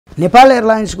नेपाल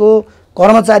एयरलाइन्सको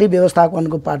कर्मचारी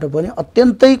व्यवस्थापनको पाटो पनि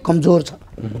अत्यन्तै कमजोर छ।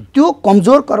 त्यो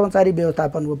कमजोर कर्मचारी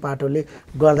व्यवस्थापनको पाटोले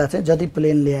गर्दा चाहिँ जति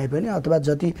प्लेन ल्याए पनि अथवा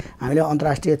जति हामीले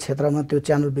अन्तर्राष्ट्रिय क्षेत्रमा त्यो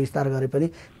च्यानल विस्तार गरे पनि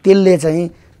त्यसले चाहिँ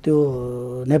त्यो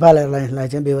नेपाल एयरलाइन्सलाई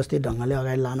चाहिँ व्यवस्थित ढङ्गले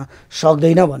अगाडि लान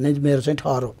सक्दैन भन्ने मेरो चाहिँ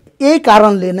ठहर हो। यही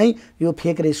कारणले नै यो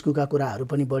फेक रेस्क्युका कुराहरू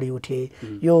पनि बढी उठे,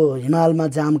 यो हिमालमा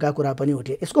जामका कुरा पनि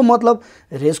उठे। यसको मतलब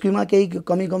रेस्क्युमा केही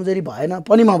कमी कमजोरी भएन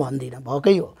पनि म भन्दिनँ,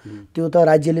 भएकै हो। त्यो त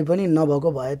राज्यले पनि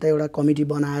नभएको भए त एउटा कमिटी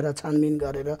बनाएर छानबिन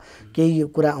गरेर केही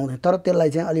कुरा आउँदैन, तर त्यसलाई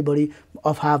चाहिँ अलि बढी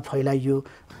अफवाह फैलाइयो।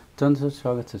 जन्सर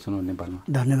स्वागत छ सुनौ नेपालमा।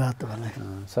 धन्यवाद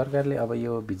तपाईँलाई। सरकारले अब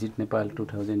यो भिजिट नेपाल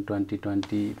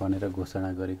 2020 भनेर घोषणा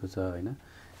गरेको छ होइन,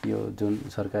 यो जुन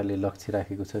सरकारले लक्ष्य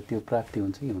राखेको छ त्यो प्राप्ति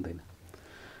हुन्छ कि हुँदैन?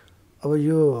 अब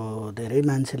यो धेरै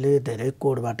मान्छेले धेरै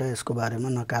कोडबाट यसको बारेमा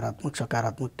नकारात्मक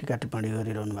सकारात्मक टिका टिप्पणी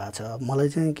गरिरहनु भएको छ। मलाई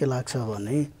चाहिँ के लाग्छ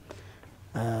भने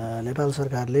नेपाल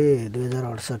सरकारले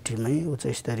 2068मै उच्च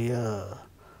स्तरीय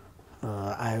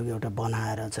आयोग एउटा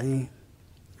बनाएर चाहिँ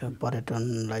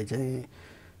पर्यटनलाई चाहिँ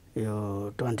यो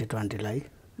 2020लाई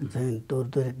चाहिँ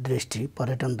दूरदृष्टि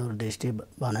पर्यटन दूरदृष्टि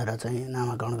भनेर चाहिँ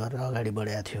नामाकरण गरेर अगाडि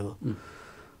बढाएको थियो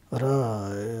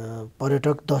र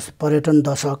पर्यटन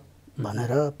दशक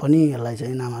भनेर पनि यसलाई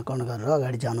चाहिँ नामाकरण गरेर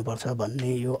अगाडि जानुपर्छ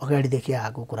भन्ने यो अगाडिदेखि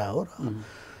आएको कुरा हो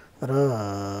र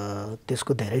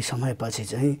त्यसको धेरै समयपछि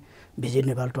चाहिँ भिजिट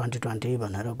नेपाल 2020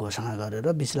 भनेर घोषणा गरेर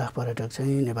 20 लाख पर्यटक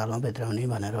चाहिँ नेपालमा भित्राउने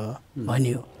भनेर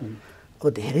भनियो। अब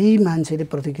धेरै मान्छेले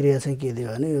प्रतिक्रिया चाहिँ के दियो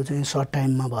भने यो चाहिँ सर्ट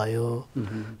टाइममा भयो,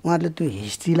 उहाँहरूले त्यो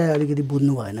हिस्ट्रीलाई अलिकति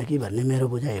बुझ्नु भएन कि भन्ने मेरो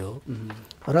बुझाइ हो।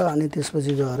 र अनि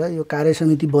त्यसपछि गएर यो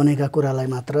कार्यसमिति बनेका कुरालाई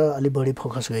मात्र अलि बढी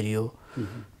फोकस गरियो।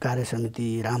 कार्यसमिति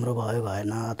राम्रो भयो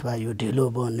भएन अथवा यो ढिलो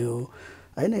बन्यो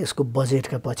होइन, यसको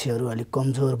बजेटका पक्षहरू अलिक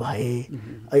कमजोर भए,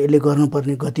 यसले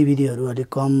गर्नुपर्ने गतिविधिहरू अलिक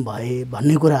कम भए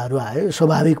भन्ने कुराहरू आयो।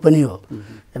 स्वाभाविक पनि हो,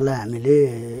 यसलाई हामीले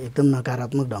एकदम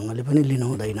नकारात्मक ढङ्गले पनि लिनु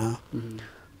हुँदैन।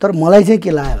 तर मलाई चाहिँ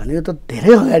के लाग्यो भने यो त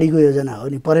धेरै अगाडिको योजना हो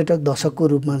नि, पर्यटक दशकको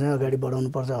रूपमा चाहिँ अगाडि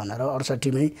बढाउनुपर्छ भनेर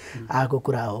 68मै आएको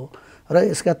कुरा हो र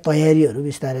यसका तयारीहरू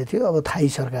बिस्तारै थियो। अब थाई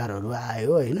सरकारहरू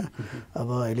आयो होइन, अब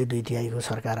अहिले 2/3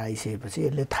 सरकार आइसकेपछि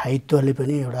यसले थायित्वले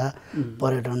पनि एउटा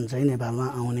पर्यटन चाहिँ नेपालमा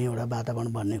आउने एउटा वातावरण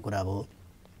बन्ने कुरा हो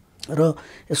र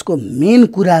यसको मेन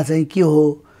कुरा चाहिँ के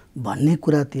हो भन्ने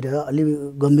कुरातिर अलि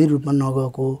गम्भीर रूपमा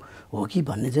नगएको हो कि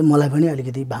भन्ने चाहिँ मलाई पनि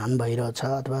अलिकति भान भइरहेछ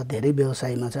अथवा धेरै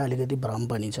व्यवसायमा चाहिँ अलिकति भ्रम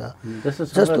पनि छ। जस्तो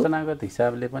संरचनागत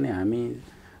हिसाबले पनि हामी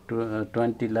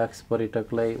 20 लाख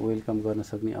पर्यटकलाई वेलकम गर्न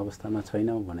सक्ने अवस्थामा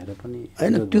छैनौँ भनेर पनि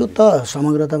होइन, त्यो त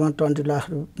समग्रतामा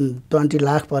 20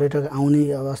 लाख पर्यटक आउने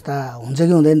अवस्था हुन्छ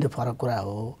कि हुँदैन त्यो फरक कुरा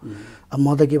हो। अब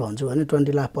म त के भन्छु भने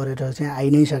 20 लाख पर्यटक चाहिँ आइ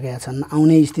नै सकेका छन्,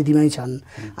 आउने स्थितिमै छन्।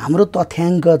 हाम्रो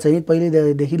तथ्याङ्क चाहिँ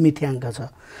पहिलेदेखि मिथ्याङ्क छ।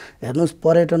 हेर्नुहोस्,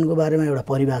 पर्यटनको बारेमा एउटा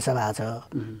परिभाषा भएको छ,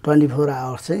 24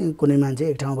 आवर्स चाहिँ कुनै मान्छे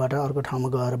एक ठाउँबाट अर्को ठाउँमा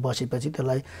गएर बसेपछि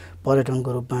त्यसलाई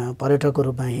पर्यटकको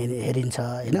रूपमा हेरिन्छ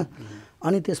होइन।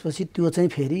 अनि त्यसपछि त्यो चाहिँ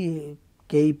फेरि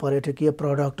केही पर्यटकीय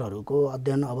प्रडक्टहरूको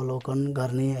अध्ययन अवलोकन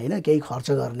गर्ने होइन, केही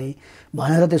खर्च गर्ने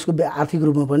भनेर त्यसको आर्थिक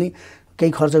रूपमा पनि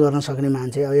केही खर्च गर्न सक्ने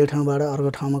मान्छे अब एक ठाउँबाट अर्को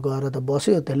ठाउँमा गएर त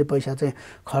बस्यो, त्यसले पैसा चाहिँ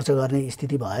खर्च गर्ने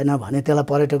स्थिति भएन भने त्यसलाई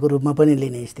पर्यटकको रूपमा पनि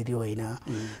लिने स्थिति होइन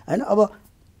होइन। अब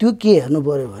त्यो के हेर्नु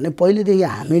पऱ्यो भने पहिलेदेखि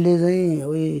हामीले चाहिँ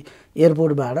उही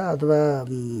एयरपोर्टबाट अथवा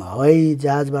हवाई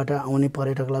जहाजबाट आउने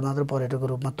पर्यटकलाई मात्र पर्यटकको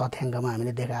रूपमा तथ्याङ्कमा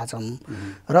हामीले देखाएका छौँ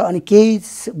र अनि केही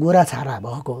गोराछारा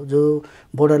भएको जो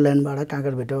बोर्डरल्यान्डबाट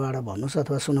काँकरभिट्टबाट भन्नुहोस्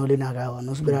अथवा सुनौली नाका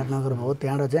भन्नुहोस् विराटनगर भयो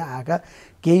त्यहाँबाट चाहिँ आएका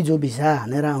केही जो भिसा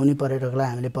हानेर आउने पर्यटकलाई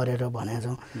हामीले पर्यटक भनेका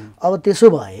छौँ। अब त्यसो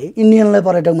भए इन्डियनलाई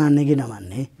पर्यटक मान्ने कि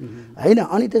नमान्ने होइन।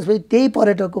 अनि त्यसपछि त्यही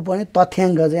पर्यटकको पनि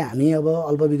तथ्याङ्क चाहिँ हामी अब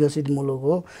अल्पविकसित मुलुक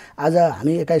हो, आज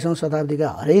हामी 21औं शताब्दीका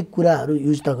हरेक कुराहरू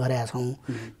युज त गरेका छौँ,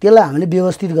 त्यसलाई हामीले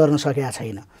व्यवस्थित गर्न सकेका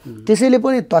छैन। त्यसैले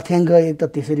पनि तथ्याङ्क एक त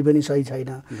त्यसरी पनि सही छैन।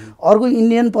 अर्को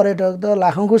इन्डियन पर्यटक त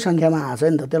लाखौँको सङ्ख्यामा आएको छ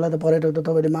नि त, त्यसलाई त पर्यटक त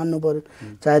तपाईँले मान्नु पऱ्यो।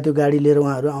 चाहे त्यो गाडी लिएर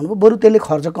उहाँहरू आउनुभयो, बरु त्यसले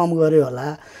खर्च कम गर्यो होला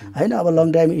होइन, अब लङ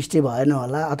टाइम स्टे भएन होला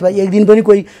अथवा एक दिन पनि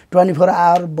कोही 24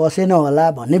 आवर बसेन होला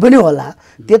भन्ने पनि होला,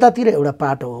 त्यतातिर एउटा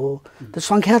पाटो हो। त्यो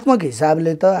सङ्ख्यात्मक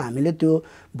हिसाबले त हामीले त्यो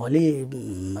भोलि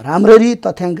राम्ररी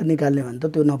तथ्याङ्क निकाल्ने भने त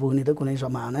त्यो नपुग्ने त कुनै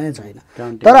सम्भावना नै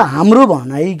छैन। तर हाम्रो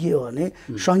भनाइ के हो भने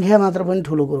सङ्ख्या मात्र पनि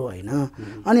ठुलो कुरो होइन।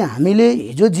 अनि हामीले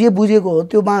हिजो जे बुझेको हो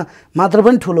त्यो मात्र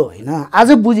पनि ठुलो होइन।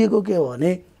 आज बुझेको के हो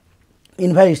भने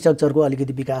इन्फ्रास्ट्रक्चरको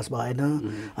अलिकति विकास भएन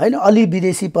होइन। अलि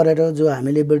विदेशी पर्यटक जो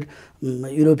हामीले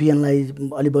युरोपियनलाई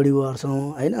अलि बढी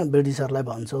गर्छौँ होइन, ब्रिटिसहरूलाई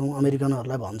भन्छौँ,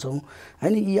 अमेरिकनहरूलाई भन्छौँ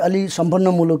होइन, यी अलि सम्पन्न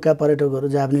मुलुकका पर्यटकहरू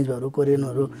जापानिजहरू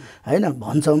कोरियनहरू होइन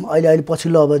भन्छौँ। अहिले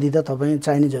पछिल्लो अवधि त तपाईँ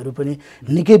चाइनिजहरू पनि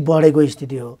निकै बढेको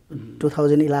स्थिति हो।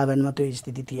 2011मा त्यो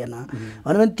स्थिति थिएन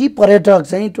भने ती पर्यटक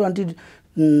चाहिँ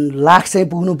लाख चाहिँ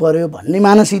पुग्नु पर्यो भन्ने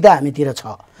मानसिकता हामीतिर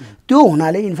छ। त्यो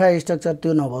हुनाले इन्फ्रास्ट्रक्चर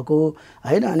त्यो नभएको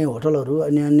हैन, अनि होटलहरू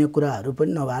अनि अन्य कुराहरू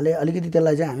पनि नभएले अलिकति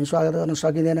त्यसलाई चाहिँ हामी स्वागत गर्न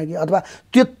सकिँदैन कि, अथवा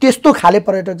त्यो त्यस्तो खाले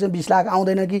पर्यटक चाहिँ 20 लाख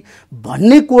आउँदैन कि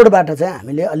भन्ने कोडबाट चाहिँ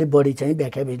हामीले अलि बढी चाहिँ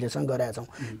व्याख्या विश्लेषण गरेका छौँ।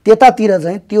 त्यतातिर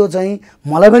चाहिँ त्यो चाहिँ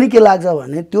मलाई पनि के लाग्छ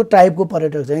भने त्यो टाइपको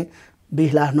पर्यटक चाहिँ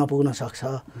 20 लाख नपुग्न सक्छ।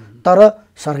 तर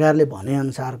सरकारले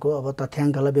भनेअनुसारको अब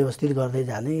तथ्याङ्कलाई व्यवस्थित गर्दै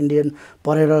जाने, इन्डियन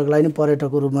पर्यटकलाई नै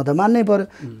पर्यटकको रूपमा त मान्नै पर्यो,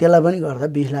 त्यसलाई पनि गर्दा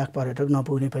 20 लाख पर्यटक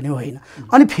नपुग्ने पनि होइन।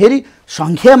 अनि फेरि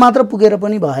सङ्ख्या मात्र पुगेर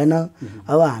पनि भएन।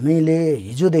 अब हामीले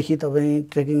हिजोदेखि तपाईँ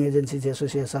ट्रेकिङ एजेन्सिज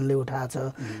एसोसिएसनले उठाएछ,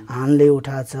 हानले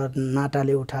उठाएछ,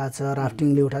 नाटाले उठाएछ,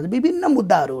 राफ्टिङले उठाएछ, विभिन्न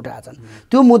मुद्दाहरू उठाएछन्।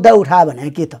 त्यो मुद्दा उठायो भने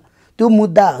के त, त्यो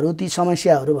मुद्दाहरू ती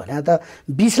समस्याहरू भने त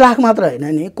 20 लाख मात्र होइन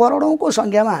नि, करोडौँको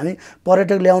सङ्ख्यामा हामी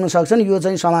पर्यटक ल्याउन सक्छन्। यो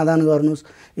चाहिँ समाधान गर्नुहोस्,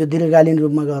 यो दीर्घकालीन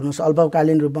रूपमा गर्नुहोस्,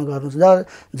 अल्पकालीन रूपमा गर्नुहोस्।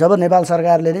 जब नेपाल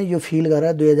सरकारले नै यो फिल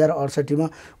गरेर 2068 मा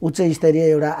उच्च स्तरीय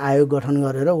एउटा आयोग गठन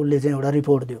गरेर उसले चाहिँ एउटा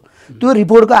रिपोर्ट दियो। त्यो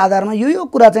रिपोर्टको आधारमा यो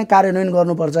कुरा चाहिँ कार्यान्वयन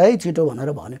गर्नुपर्छ है छिटो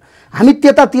भनेर भन्यो। हामी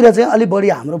त्यतातिर चाहिँ अलि बढी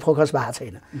हाम्रो फोकस भएको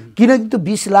छैन, किनकि त्यो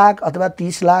 20 लाख अथवा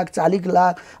 30 लाख 40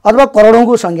 लाख अथवा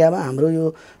करोडौँको सङ्ख्यामा हाम्रो यो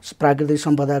प्राकृतिक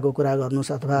सम्पदाको कुरा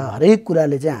गर्नुहोस् अथवा हरेक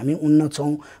कुराले चाहिँ हामी उन्नत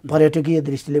छौँ पर्यटकीय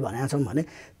दृष्टिले भनेका छौँ भने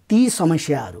ती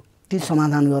समस्याहरू ती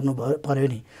समाधान गर्नु पर्यो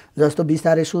नि। जस्तो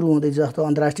बिस्तारै सुरु हुँदै जस्तो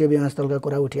अन्तर्राष्ट्रिय विमानस्थलका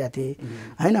कुरा उठेका थिए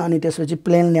हैन, अनि त्यसपछि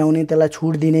प्लेन ल्याउने त्यसलाई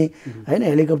छुट दिने हैन,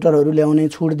 हेलिकप्टरहरू ल्याउने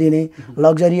छुट दिने,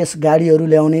 लग्जरियस गाडीहरू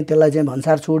ल्याउने त्यसलाई चाहिँ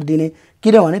भन्सार छुट दिने,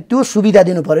 किनभने त्यो सुविधा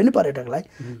दिनु पर्यो नि पर्यटकलाई।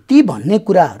 ती भन्ने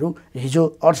कुराहरू हिजो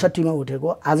 68 मा उठेको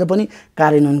आज पनि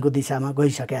कार्यान्वयनको दिशामा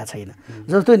गइसकेका छैन।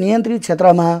 जस्तो नियन्त्रित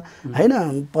क्षेत्रमा हैन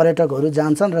पर्यटकहरू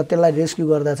जान्छन् र त्यसलाई रेस्क्यु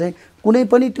गर्दा चाहिँ कुनै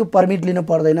पनि त्यो पर्मिट लिनु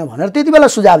पर्दैन भनेर त्यति बेला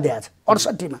सुझाव दिएको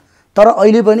छ 68 मा। तर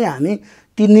अहिले पनि हामी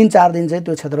 3 दिन 4 दिन चाहिँ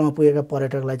त्यो क्षेत्रमा पुगेका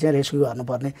पर्यटकलाई चाहिँ रेस्क्यु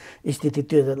गर्नुपर्ने स्थिति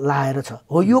त्यो लाएर छ।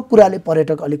 हो, यो कुराले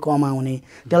पर्यटक अलिक कम आउने,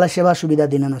 त्यसलाई सेवा सुविधा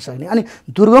दिन नसक्ने, अनि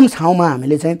दुर्गम ठाउँमा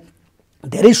हामीले चाहिँ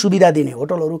धेरै सुविधा दिने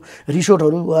होटलहरू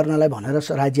रिसोर्टहरू गर्नलाई भनेर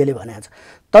राज्यले भनेको छ।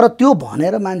 तर त्यो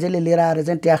भनेर मान्छेले लिएर आएर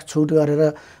चाहिँ ट्याक्स छुट गरेर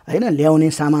हैन ल्याउने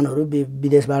सामानहरू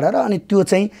विदेशबाट र अनि त्यो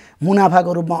चाहिँ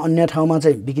मुनाफाको रूपमा अन्य ठाउँमा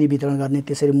चाहिँ बिक्री वितरण गर्ने,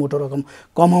 त्यसरी मोटो रकम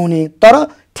कमाउने। तर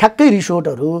ठ्याक्कै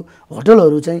रिसोर्टहरू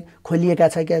होटलहरू चाहिँ खोलिएका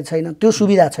छ कि छैन, त्यो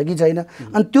सुविधा छ कि छैन,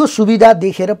 अनि त्यो सुविधा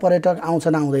देखेर पर्यटक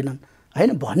आउँछन् आउँदैनन् हैन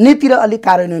भन्नेतिर अलिक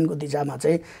कार्यान्वयनको दिशामा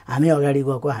चाहिँ हामी अगाडि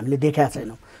गएको हामीले देखाएको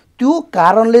छैनौँ। त्यो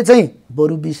कारणले चाहिँ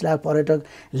बरु 20 लाख पर्यटक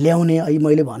ल्याउने, अहिले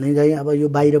मैले भने चाहिँ अब यो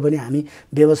बाहिर पनि हामी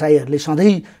व्यवसायीहरूले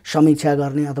सधैँ समीक्षा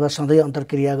गर्ने अथवा सधैँ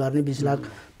अन्तर्क्रिया गर्ने 20 लाख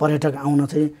पर्यटक आउन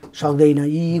चाहिँ सक्दैन,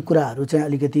 यी कुराहरू चाहिँ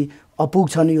अलिकति अपुग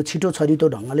छन्। यो छिटो छरितो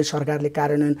ढङ्गले सरकारले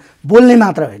कार्यान्वयन बोल्ने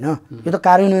मात्र होइन, यो त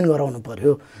कार्यान्वयन गराउनु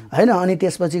पर्यो हैन, अनि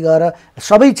त्यसपछि गएर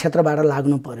सबै क्षेत्रबाट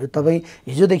लाग्नु पर्यो। तपाईँ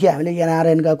हिजोदेखि हामीले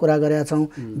एनआरएनका कुरा गरेका छौँ,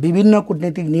 विभिन्न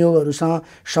कूटनीतिक नियोगहरूसँग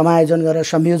समायोजन गरेर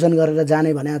संयोजन गरेर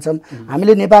जाने भनेका छौँ।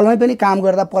 हामीले नेपालमै पनि काम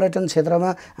गर्दा पर्यटन क्षेत्रमा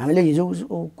हामीले हिजो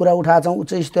कुरा उठाएका छौँ,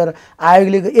 उच्च स्तर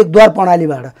आयोगले एकद्वार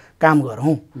प्रणालीबाट काम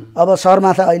गरौँ। अब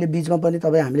सरमाथा अहिले बिचमा पनि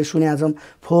तपाईँ हामीले सुनेका छौँ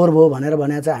 4 भयो भनेर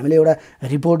भनेको छ, हामीले एउटा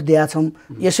रिपोर्ट दिएका छौँ,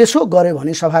 यसो गऱ्यो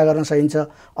भने सफा गर्न सकिन्छ।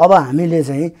 अब हामीले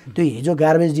चाहिँ त्यो हिजो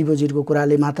गार्बेज डिपोजिटको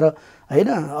कुराले मात्र हैन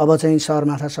अब चाहिँ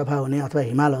सरमाथा सफा हुने अथवा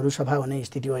हिमालहरू सफा हुने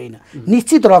स्थिति होइन,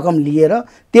 निश्चित रकम लिएर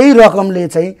त्यही रकमले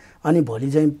चाहिँ अनि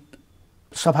भोलि चाहिँ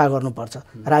सफा गर्नुपर्छ,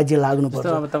 राज्य लाग्नुपर्छ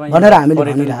भनेर हामीले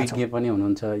भनिरहेका छौँ। पनि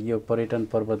हुनुहुन्छ यो पर्यटन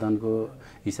प्रबन्धनको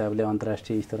हिसाबले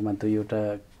अन्तर्राष्ट्रिय स्तरमा दुईवटा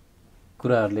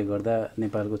कुराहरूले गर्दा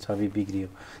नेपालको छवि बिग्रियो।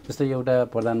 जस्तो एउटा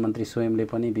प्रधानमन्त्री स्वयंले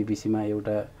पनि बीबीसीमा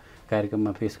एउटा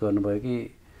कार्यक्रममा पेश गर्नुभयो कि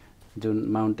जुन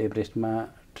माउन्ट एभरेस्टमा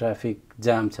ट्राफिक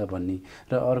जाम छ भन्ने,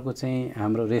 र अर्को चाहिँ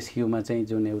हाम्रो रेस्क्युमा चाहिँ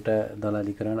जुन एउटा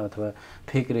दलालीकरण अथवा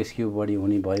फेक रेस्क्यु बढी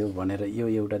हुने भयो भनेर यो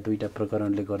एउटा दुईटा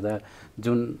प्रकरणले गर्दा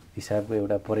जुन हिसाबको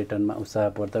एउटा पर्यटनमा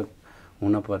उत्साहवर्धक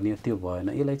हुनपर्ने त्यो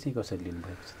भएन। यसलाई चाहिँ कसरी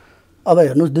लिनुभएको छ? अब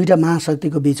हेर्नुहोस्, दुईटा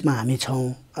महाशक्तिको बिचमा हामी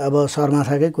छौँ। अब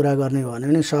सरमाथाकै कुरा गर्ने हो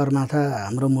भने सरमाथा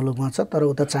हाम्रो मुलुकमा छ, तर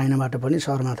उता चाइनाबाट पनि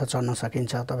सरमाथा चढ्न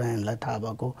सकिन्छ, तपाईँहरूलाई थाहा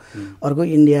भएको। अर्को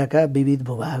इन्डियाका विविध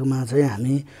भूभागमा चाहिँ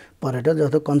हामी पर्यटक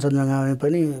जस्तो कञ्चनजङ्घामा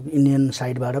पनि इन्डियन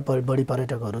साइडबाट बढी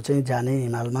पर्यटकहरू चाहिँ जाने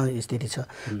हिमालमा स्थिति छ।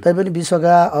 तैपनि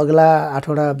विश्वका अग्ला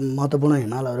 8वटा महत्त्वपूर्ण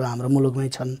हिमालहरू हाम्रो मुलुकमै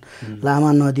छन्।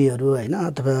 लामा नदीहरू हैन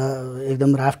अथवा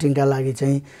एकदम राफ्टिङका लागि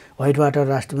चाहिँ व्हाइट वाटर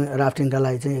राफ्टिङका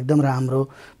लागि चाहिँ एकदम राम्रो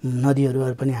नदीहरू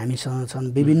पनि हामीसँग छन्।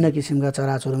 विभिन्न किसिमका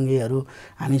चराचुरुङ्गीहरू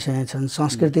हामीसँग छन्।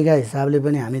 संस्कृतिका हिसाबले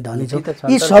पनि हामी धनी छौँ।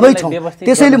 यी सबै छौँ।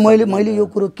 त्यसैले मैले यो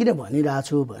कुरो किन भनिरहेको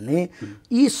छु भने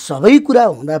यी सबै कुरा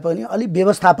हुँदा पनि अलि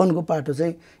व्यवस्थापन प्रवर्धनको पाटो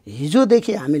चाहिँ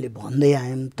हिजोदेखि हामीले भन्दै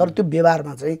आयौँ, तर त्यो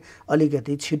व्यवहारमा चाहिँ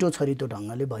अलिकति छिटो छरितो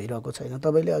ढङ्गले भइरहेको छैन।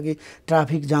 तपाईँले अघि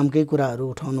ट्राफिक जामकै कुराहरू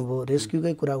उठाउनु भयो,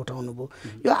 रेस्क्युकै कुरा उठाउनु भयो।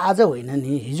 यो आज होइन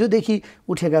नि, हिजोदेखि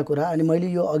उठेका कुरा। अनि मैले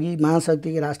यो अघि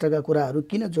महाशक्तिकै राष्ट्रका कुराहरू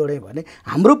किन जोडेँ भने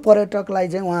हाम्रो पर्यटकलाई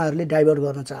चाहिँ उहाँहरूले डाइभर्ट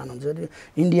गर्न चाहनुहुन्छ,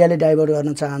 इन्डियाले डाइभर्ट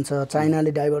गर्न चाहन्छ,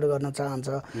 चाइनाले डाइभर्ट गर्न चाहन्छ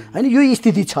होइन, यो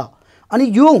स्थिति छ। अनि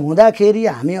यो हुँदाखेरि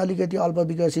हामी अलिकति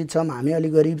अल्पविकसित छौँ, हामी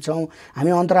अलिक गरिब छौँ,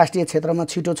 हामी अन्तर्राष्ट्रिय क्षेत्रमा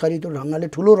छिटो छरितो ढङ्गले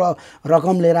ठुलो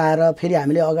रकम लिएर आएर फेरि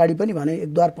हामीले अगाडि पनि भने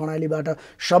एकद्वार प्रणालीबाट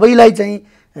सबैलाई चाहिँ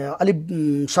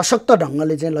अलिक सशक्त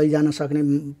ढङ्गले चाहिँ लैजान सक्ने,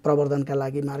 प्रवर्धनका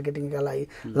लागि, मार्केटिङका लागि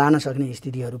लान सक्ने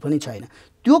स्थितिहरू पनि छैन।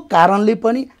 त्यो कारणले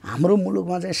पनि हाम्रो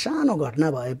मुलुकमा चाहिँ सानो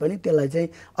घटना भए पनि त्यसलाई चाहिँ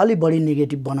अलि बढी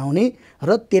नेगेटिभ बनाउने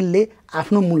र त्यसले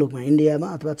आफ्नो मुलुकमा, इन्डियामा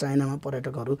अथवा चाइनामा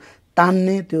पर्यटकहरू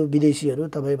तान्ने, त्यो विदेशीहरू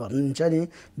तपाईँ भन्नुहुन्छ नि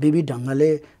विविध ढङ्गले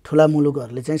ठुला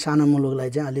मुलुकहरूले चाहिँ सानो मुलुकलाई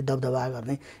चाहिँ अलि दबदबा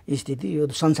गर्ने स्थिति यो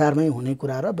संसारमै हुने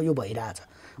कुरा र यो भइरहेछ।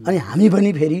 अनि हामी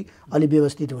पनि फेरि अलि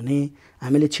व्यवस्थित हुने,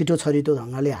 हामीले छिटो छरितो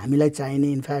ढङ्गले हामीलाई चाहिने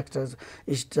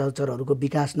इन्फ्रास्ट्रक्चरहरूको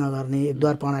विकास नगर्ने,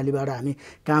 एकद्वार प्रणालीबाट हामी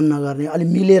काम नगर्ने, अलि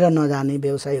मिलेर नजाने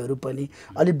व्यवसायहरू पनि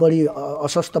अलि बढी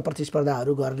अस्वस्थ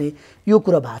प्रतिस्पर्धाहरू गर्ने, यो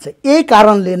कुरा भएको छ। यही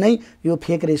कारणले नै यो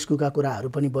फेक रेस्क्युका कुराहरू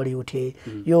पनि बढी उठे,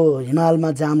 यो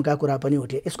हिमालमा जामका कुरा पनि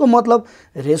उठे। यसको मतलब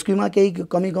रेस्क्युमा केही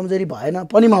कमी कमजोरी भएन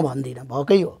पनि म भन्दिनँ,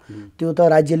 भएकै हो। त्यो त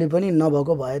राज्यले पनि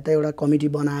नभएको भए त एउटा कमिटी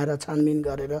बनाएर छानबिन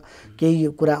गरेर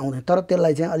केही कुरा आउँदैन, तर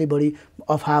त्यसलाई चाहिँ अलि बढी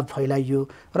अफवाह फैलाइयो।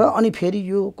 र अनि फेरि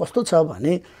यो कस्तो छ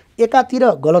भने एकातिर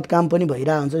गलत काम पनि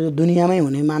भइरहेको हुन्छ, यो दुनियाँमै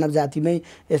हुने मानव जातिमै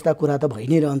यस्ता कुरा त भइ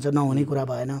नै रहन्छ, नहुने कुरा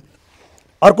भएन।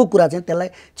 अर्को कुरा चाहिँ त्यसलाई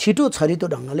छिटो छरितो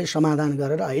ढङ्गले समाधान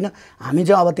गरेर होइन हामी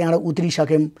चाहिँ अब त्यहाँबाट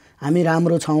उत्रिसक्यौँ, हामी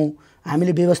राम्रो छौँ,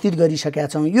 हामीले व्यवस्थित गरिसकेका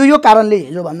छौँ, यो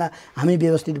कारणले हिजोभन्दा हामी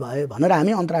व्यवस्थित भयो भनेर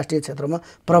हामी अन्तर्राष्ट्रिय क्षेत्रमा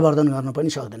प्रवर्धन गर्न पनि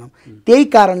सक्दैनौँ। त्यही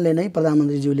कारणले नै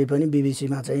प्रधानमन्त्रीज्यूले पनि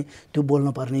बिबिसीमा चाहिँ त्यो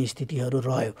बोल्नुपर्ने स्थितिहरू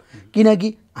रह्यो। किनकि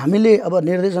हामीले अब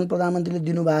निर्देशन प्रधानमन्त्रीले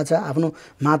दिनुभएको छ आफ्नो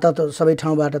माता त सबै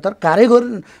ठाउँबाट, तर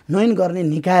कार्यान्वयन गर्ने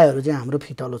निकायहरू चाहिँ हाम्रो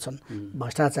फितलो छन्,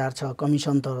 भ्रष्टाचार छ,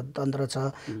 कमिसन तन्त्र छ,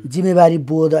 जिम्मेवारी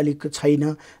बोध अलिक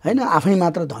छैन होइन। आफै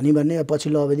मात्र धनी भन्ने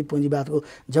पछिल्लो अवधि पुँजीवादको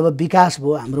जब विकास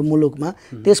भयो हाम्रो मुलुकमा,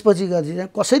 त्यसपछि चाहिँ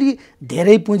कसरी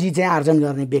धेरै पुँजी चाहिँ आर्जन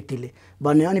गर्ने व्यक्तिले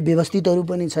भन्ने, अनि व्यवस्थितहरू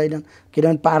पनि छैनन्,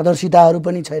 किनभने पारदर्शिताहरू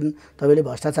पनि छैनन्। तपाईँले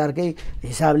भ्रष्टाचारकै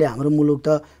हिसाबले हाम्रो मुलुक त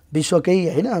विश्वकै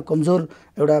होइन कमजोर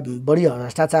एउटा बढी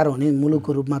भ्रष्टाचार हुने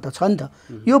मुलुकको रूपमा त छ नि त।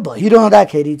 यो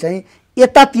भइरहँदाखेरि चाहिँ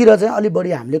यतातिर चाहिँ अलि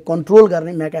बढी हामीले कन्ट्रोल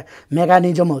गर्ने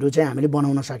मेकानिजमहरू चाहिँ हामीले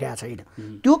बनाउन सकेका छैन।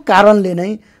 त्यो कारणले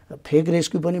नै फेक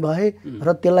रेस्क्यु पनि भए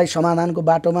र त्यसलाई समाधानको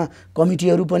बाटोमा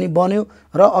कमिटीहरू पनि बन्यो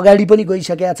र अगाडि पनि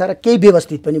गइसकेका छ र केही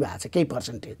व्यवस्थित पनि भएको छ, केही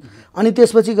पर्सेन्टेज। अनि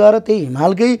त्यसपछि गएर त्यही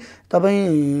हिमालकै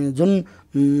तपाईँ जुन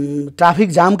ट्राफिक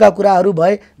जामका कुराहरू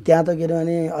भए, त्यहाँ त के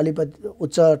भने अलिकति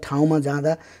उच्च ठाउँमा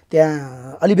जाँदा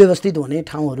त्यहाँ अलि व्यवस्थित हुने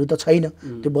ठाउँहरू त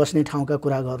छैन, त्यो बस्ने ठाउँका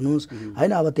कुरा गर्नुहोस्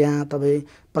होइन। अब त्यहाँ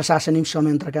तपाईँ प्रशासनिक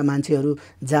संयन्त्रका मान्छेहरू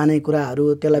जाने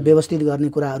कुराहरू, त्यसलाई व्यवस्थित गर्ने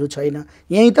कुराहरू छैन।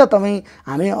 यहीँ त तपाईँ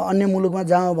हामी अन्य मुलुकमा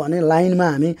जाउँ भने लाइनमा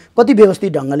हामी कति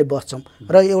व्यवस्थित ढङ्गले बस्छौँ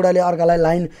र एउटाले अर्कालाई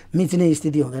लाइन मिच्ने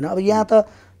स्थिति हुँदैन। अब यहाँ त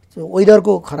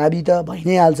वेदरको खराबी त भइ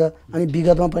नै हाल्छ, अनि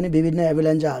विगतमा पनि विभिन्न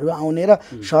एम्बुलेन्सहरू आउने र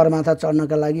सहरमाथा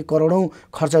चढ्नका लागि करोडौँ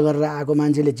खर्च गरेर आएको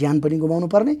मान्छेले ज्यान पनि गुमाउनु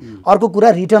पर्ने। अर्को कुरा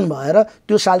रिटर्न भएर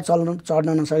त्यो साल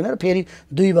चढ्न नसक्ने र फेरि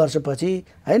 2 वर्षपछि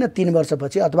होइन 3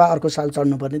 वर्षपछि अथवा अर्को साल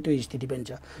चढ्नुपर्ने त्यो स्थिति पनि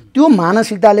छ। त्यो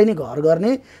मानसिकताले नै घर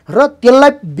गर्ने र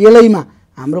त्यसलाई बेलैमा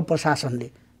हाम्रो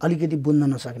प्रशासनले अलिकति बुझ्न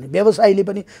नसक्ने, व्यवसायीले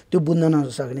पनि त्यो बुझ्न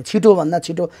नसक्ने, छिटोभन्दा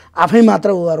छिटो आफै मात्र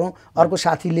उ गरौँ, अर्को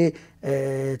साथीले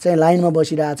चाहिँ लाइनमा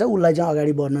बसिरहेछ उसलाई चाहिँ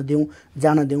अगाडि बढ्न दिउँ,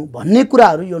 जान दिउँ भन्ने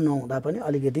कुराहरू यो नहुँदा पनि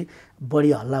अलिकति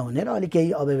बढी हल्ला हुने र अलिक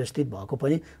केही अव्यवस्थित भएको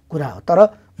पनि कुरा हो। तर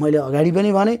मैले अगाडि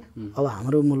पनि भने अब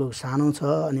हाम्रो मुलुक सानो छ,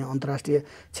 अनि अन्तर्राष्ट्रिय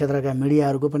क्षेत्रका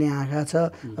मिडियाहरूको पनि आँखा छ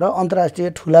र अन्तर्राष्ट्रिय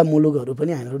ठुला मुलुकहरू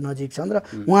पनि हाम्रो नजिक छन् र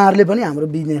उहाँहरूले पनि हाम्रो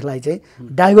बिजनेसलाई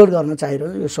चाहिँ डाइभर्ट गर्न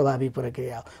चाहिरहेको, यो स्वाभाविक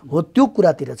प्रक्रिया हो। त्यो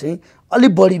कुरातिर चाहिँ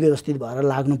अलिक बढी व्यवस्थित भएर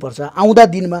लाग्नुपर्छ। आउँदा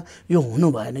दिनमा यो हुनु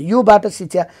भएन, योबाट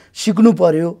शिक्षा सिक्नु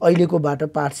पर्यो, अहिलेको बाट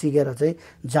पाठ सिकेर चाहिँ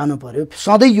जानु पर्यो,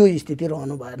 सधैँ यो स्थिति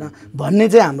रहनु भएन भन्ने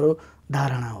चाहिँ हाम्रो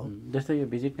धारणा हो। जस्तै यो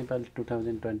भिजिट नेपाल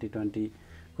 2020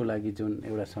 को लागि जुन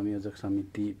एउटा संयोजक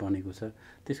समिति बनेको छ,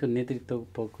 त्यसको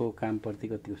नेतृत्वको कामप्रति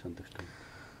कतिको सन्तुष्ट?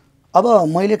 अब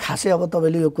मैले खासै अब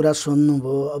तपाईँले यो कुरा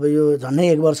सुन्नुभयो, अब यो झन्डै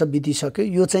 1 वर्ष बितिसक्यो,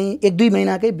 यो चाहिँ 1-2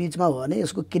 महिनाकै बिचमा हो भने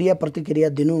यसको क्रिया प्रतिक्रिया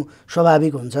दिनु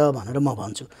स्वाभाविक हुन्छ भनेर म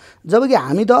भन्छु। जबकि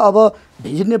हामी त अब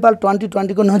भिजिट नेपाल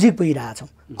 2020 को नजिक पुगिरहेछौँ।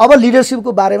 अब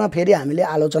लिडरसिपको बारेमा फेरि हामीले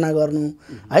आलोचना गर्नु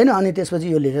होइन, अनि त्यसपछि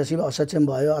यो लिडरसिप असक्षम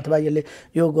भयो अथवा यसले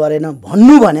यो गरेन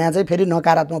भन्नु भने चाहिँ फेरि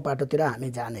नकारात्मक बाटोतिर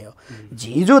हामी जाने हो।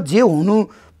 हिजो जे हुनु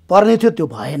पर्ने थियो त्यो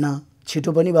भएन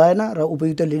छिटो पनि भएन र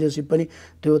उपयुक्त लिडरसिप पनि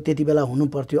त्यो त्यति बेला हुनु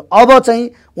पर्थ्यो। अब चाहिँ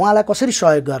उहाँलाई कसरी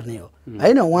सहयोग गर्ने हो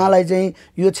हैन, उहाँलाई चाहिँ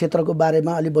यो क्षेत्रको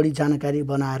बारेमा अलि बढी जानकारी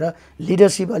बनाएर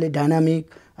लिडरसिप अलि डाइनामिक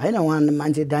हैन, उहाँ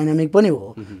मान्छे डाइनामिक पनि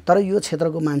हो तर यो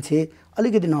क्षेत्रको मान्छे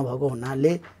अलिकति नभएको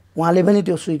हुनाले उहाँले पनि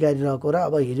त्यो स्वीकारिरहेको र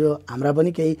अब हिजो हाम्रा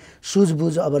पनि केही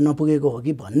सुझबुझ अब नपुगेको हो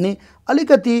कि भन्ने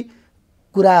अलिकति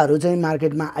कुराहरू चाहिँ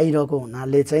मार्केटमा आइरहेको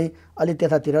हुनाले चाहिँ अलि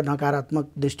त्यतातिर नकारात्मक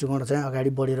दृष्टिकोण चाहिँ अगाडि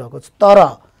बढिरहेको छ। तर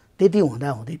त्यति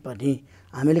हुँदाहुँदै पनि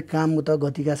हामीले काम त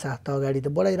गतिका साथ त अगाडि त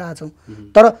बढाइरहेछौँ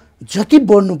तर जति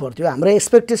बढ्नु पर्थ्यो हाम्रो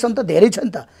एक्सपेक्टेसन त धेरै छ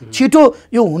नि त, छिटो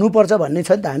यो हुनुपर्छ भन्ने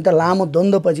छ नि त। हामी त लामो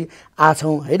द्वन्द्वपछि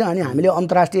आछौँ हैन, अनि हामीले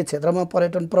अन्तर्राष्ट्रिय क्षेत्रमा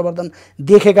पर्यटन प्रवर्धन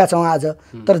देखेका छौँ आज,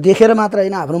 तर देखेर मात्र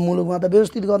हैन आफ्नो मुलुकमा त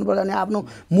व्यवस्थित गर्नुपर्छ। अनि आफ्नो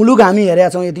मुलुक हामी हेरेका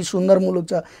छौँ, यति सुन्दर मुलुक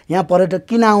छ, यहाँ पर्यटक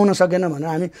किन आउन सकेन भनेर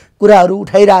हामी कुराहरू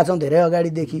उठाइरहेछौँ धेरै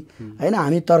अगाडिदेखि हैन,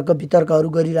 हामी तर्क वितर्कहरू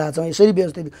गरिरहेछौँ, यसरी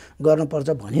व्यवस्थित गर्नुपर्छ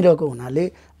भनिरहेको हुनाले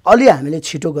अलि हामीले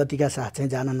छिटो गतिका साथ चाहिँ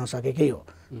जान नसकेकै हो।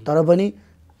 तर पनि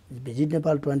भिजिट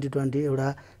नेपाल 2020 एउटा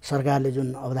सरकारले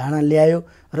जुन अवधारणा ल्यायो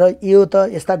र यो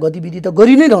त यस्ता गतिविधि त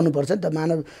गरि नै रहनुपर्छ नि त।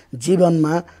 मानव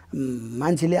जीवनमा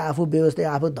मान्छेले आफू व्यवस्थित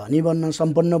आफू धनी बन्न,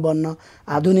 सम्पन्न बन्न,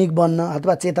 आधुनिक बन्न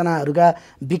अथवा चेतनाहरूका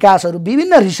विकासहरू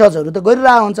विभिन्न रिसर्चहरू त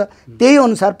गरिरहेको हुन्छ, त्यही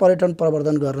अनुसार पर्यटन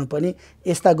प्रवर्धन गर्न पनि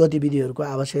यस्ता गतिविधिहरूको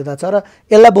आवश्यकता छ र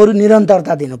यसलाई बरु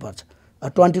निरन्तरता दिनुपर्छ।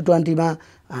 2020 मा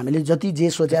हामीले जति जे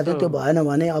सोचेको थियो त्यो भएन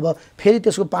भने अब फेरि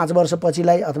त्यसको 5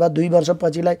 वर्षपछिलाई अथवा 2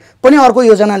 वर्षपछिलाई पनि अर्को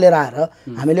योजना लिएर आएर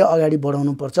हामीले अगाडि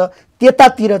बढाउनुपर्छ।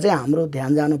 त्यतातिर चाहिँ हाम्रो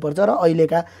ध्यान जानुपर्छ र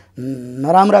अहिलेका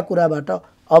नराम्रा कुराबाट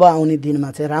अब आउने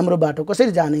दिनमा चाहिँ राम्रो बाटो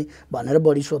कसरी जाने भनेर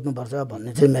बढी सोध्नुपर्छ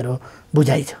भन्ने चाहिँ मेरो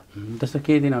बुझाइ छ। जस्तो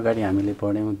केही दिन अगाडि हामीले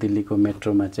पढ्यौँ दिल्लीको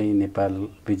मेट्रोमा चाहिँ नेपाल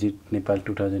भिजिट नेपाल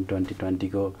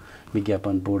 2020 को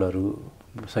विज्ञापन बोर्डहरू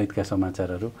सहितका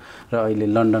समाचारहरू र अहिले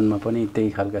लन्डनमा पनि त्यही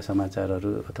खालका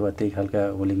समाचारहरू अथवा त्यही खालका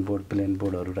होलिङ बोर्ड प्लेन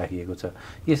बोर्डहरू राखिएको छ।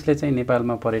 यसले चाहिँ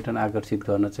नेपालमा पर्यटन आकर्षित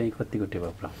गर्न चाहिँ कतिको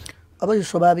टेवा पुर्याउँछ? अब यो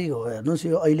स्वाभाविक हो, हेर्नुहोस्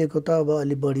यो अहिलेको त अब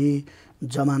अलि बढी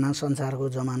जमाना संसारको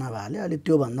जमाना भएले अलि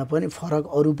त्योभन्दा पनि फरक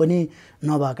अरू पनि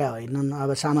नभएका होइनन्।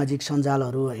 अब सामाजिक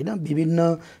सञ्जालहरू होइन, विभिन्न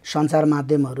सञ्चार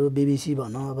माध्यमहरू BBC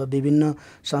भनौँ, अब विभिन्न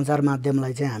सञ्चार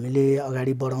माध्यमलाई चाहिँ हामीले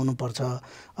अगाडि बढाउनुपर्छ।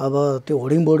 अब त्यो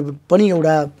होर्डिङ बोर्ड पनि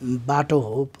एउटा बाटो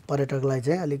हो पर्यटकलाई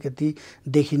चाहिँ अलिकति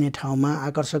देखिने ठाउँमा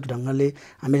आकर्षक ढङ्गले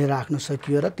हामीले राख्न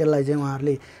सकियो र त्यसलाई चाहिँ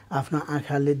उहाँहरूले आफ्नो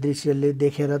आँखाले दृश्यले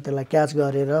देखेर त्यसलाई क्याच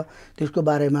गरेर त्यसको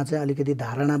बारेमा चाहिँ अलिकति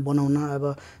धारणा बनाउन अब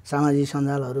सामाजिक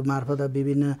सञ्जालहरू मार्फत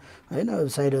विभिन्न हैन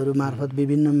वेबसाइटहरू मार्फत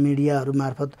विभिन्न मिडियाहरू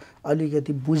मार्फत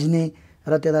अलिकति बुझ्ने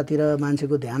र त्यतातिर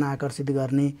मान्छेको ध्यान आकर्षित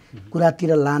गर्ने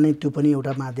कुरातिर लाने त्यो पनि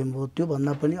एउटा माध्यम हो।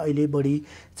 त्योभन्दा पनि अहिले बढी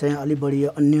चाहिँ अलि बढी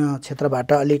अन्य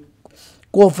क्षेत्रबाट अलिक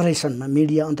कोअपरेसनमा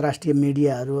मिडिया अन्तर्राष्ट्रिय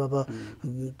मिडियाहरू अब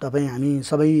तपाईँ हामी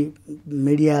सबै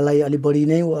मिडियालाई अलि बढी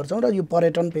नै गर्छौँ र यो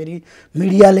पर्यटन फेरि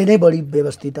मिडियाले नै बढी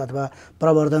व्यवस्थित अथवा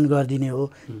प्रवर्धन गरिदिने हो।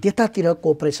 त्यतातिर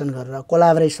कोअपरेसन गरेर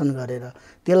कोलाबोरेसन गरेर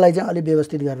त्यसलाई चाहिँ अलि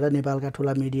व्यवस्थित गरेर नेपालका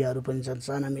ठुला मिडियाहरू पनि छन्,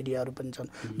 साना मिडियाहरू पनि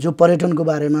छन् जो पर्यटनको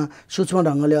बारेमा सूक्ष्म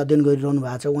ढङ्गले अध्ययन गरिरहनु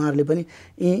भएको छ। उहाँहरूले पनि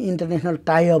इन्टरनेसनल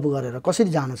टाइअप गरेर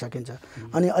कसरी जान सकिन्छ,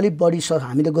 अनि अलिक बढी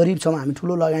हामी त गरिब छौँ, हामी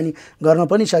ठुलो लगानी गर्न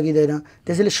पनि सकिँदैन,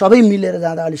 त्यसैले सबै मिलेर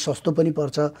जाँदा अलिक सस्तो पनि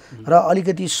पर्छ र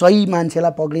अलिकति सही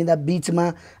मान्छेलाई पक्रिँदा बिचमा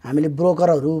हामीले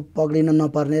ब्रोकरहरू पक्रिन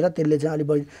नपर्ने र त्यसले चाहिँ अलिक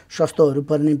बढी सस्तोहरू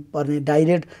पर्ने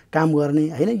डाइरेक्ट काम गर्ने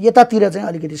होइन, यतातिर चाहिँ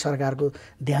अलिकति सरकारको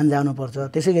ध्यान जानुपर्छ।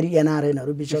 त्यसै गरी एनआरएनहरू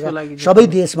विश्वका सबै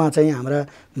देशमा चाहिँ हाम्रा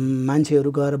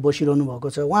मान्छेहरू गएर बसिरहनु भएको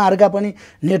छ, उहाँहरूका पनि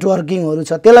नेटवर्किङहरू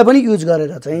छ, त्यसलाई पनि युज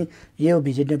गरेर चाहिँ यो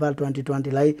भिजिट नेपाल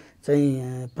 2020 लाई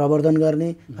चाहिँ प्रवर्धन गर्ने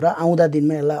र आउँदा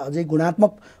दिनमा यसलाई अझै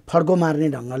गुणात्मक फड्को मार्ने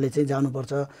ढङ्गले चाहिँ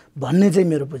जानुपर्छ भन्ने चाहिँ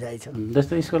मेरो बुझाइ छ।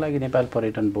 जस्तो यसको लागि नेपाल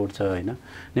पर्यटन बोर्ड छ होइन,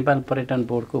 नेपाल पर्यटन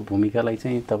बोर्डको भूमिकालाई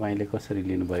चाहिँ तपाईँले कसरी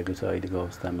लिनुभएको छ अहिलेको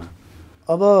अवस्थामा?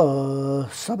 अब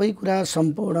सबै कुरा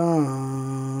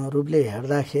सम्पूर्ण रूपले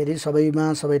हेर्दाखेरि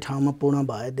सबैमा सबै ठाउँमा पूर्ण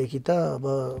भएदेखि त अब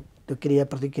त्यो क्रिया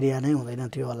प्रतिक्रिया नै हुँदैन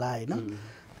थियो होला होइन।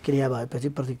 क्रिया भएपछि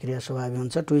प्रतिक्रिया स्वाभाविक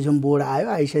हुन्छ। टुरिज्म बोर्ड आयो,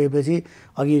 आइसकेपछि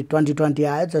अघि 2020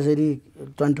 आयो, जसरी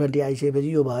 2020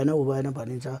 आइसकेपछि यो भएन ऊ भएन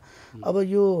भनिन्छ। अब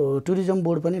यो टुरिज्म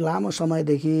बोर्ड पनि लामो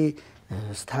समयदेखि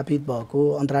स्थापित भएको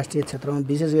अन्तर्राष्ट्रिय क्षेत्रमा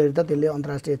विशेष गरी त त्यसले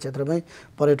अन्तर्राष्ट्रिय क्षेत्रमै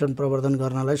पर्यटन प्रवर्धन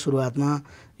गर्नलाई सुरुवातमा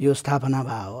यो स्थापना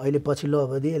भयो। अहिले पछिल्लो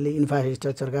अवधि यसले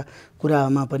इन्फ्रास्ट्रक्चरका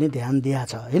कुरामा पनि ध्यान दिएको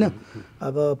छ होइन।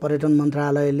 अब पर्यटन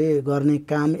मन्त्रालयले गर्ने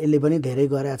काम यसले पनि धेरै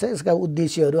गरेको छ, यसका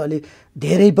उद्देश्यहरू अलि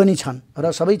धेरै पनि छन्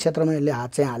र सबै क्षेत्रमा यसले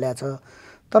हात चाहिँ हालेको छ।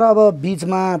 तर अब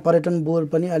बिचमा पर्यटन बोर्ड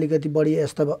पनि अलिकति बढी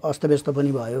अस्तव्यस्त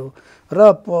पनि भयो र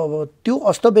त्यो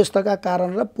अस्तव्यस्तका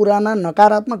कारण र पुराना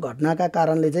नकारात्मक घटनाका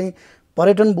कारणले चाहिँ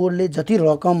पर्यटन बोर्डले जति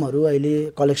रकमहरू अहिले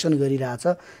कलेक्सन गरिरहेछ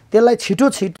त्यसलाई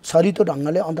छरितो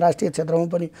ढङ्गले अन्तर्राष्ट्रिय क्षेत्रमा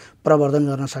पनि प्रवर्धन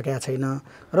गर्न सकेका छैन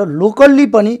र लोकल्ली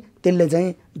पनि त्यसले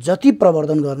चाहिँ जति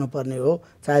प्रवर्धन गर्नुपर्ने हो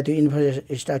चाहे त्यो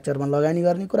इन्फ्रास्ट्रक्चरमा लगानी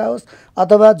गर्ने कुरा होस्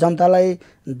अथवा जनतालाई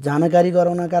जानकारी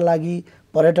गराउनका लागि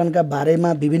पर्यटनका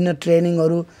बारेमा विभिन्न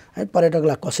ट्रेनिङहरू है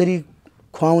पर्यटकलाई कसरी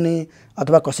खुवाउने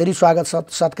अथवा कसरी स्वागत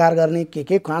सत्कार गर्ने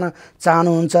के खान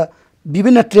चाहनुहुन्छ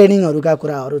विभिन्न ट्रेनिङहरूका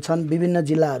कुराहरू छन् विभिन्न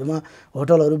जिल्लाहरूमा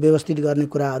होटलहरू व्यवस्थित गर्ने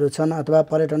कुराहरू छन् अथवा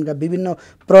पर्यटनका विभिन्न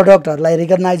प्रडक्टहरूलाई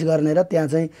रिकगनाइज गर्ने र त्यहाँ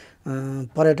चाहिँ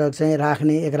पर्यटक चाहिँ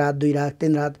राख्ने 1 रात 2 रात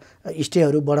 3 रात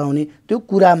स्टेहरू बढाउने त्यो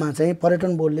कुरामा चाहिँ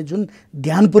पर्यटन बोर्डले जुन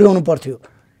ध्यान पुर्याउनु पर्थ्यो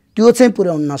त्यो चाहिँ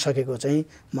पुर्याउन नसकेको चाहिँ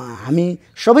हामी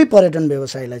सबै पर्यटन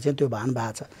व्यवसायलाई चाहिँ त्यो भान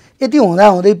भएको छ। यति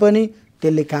हुँदाहुँदै पनि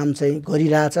त्यसले काम चाहिँ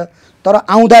गरिरहेछ तर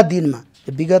आउँदा दिनमा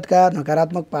विगतका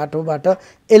नकारात्मक पाटोबाट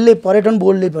यसले पर्यटन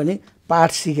बोर्डले पनि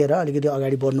पाठ सिकेर अलिकति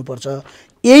अगाडि बढ्नुपर्छ।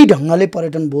 यही ढङ्गले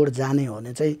पर्यटन बोर्ड जाने हो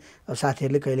भने चाहिँ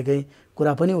साथीहरूले कहिलेकाहीँ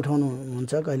कुरा पनि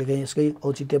उठाउनुहुन्छ कहिलेकाहीँ यसकै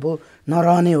औचित्य पो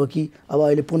नरहने हो कि अब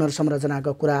अहिले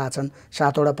पुनर्संरचनाका कुरा आछन्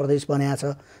 7 वटा प्रदेश बनाएको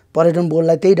छ पर्यटन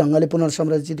बोर्डलाई त्यही ढङ्गले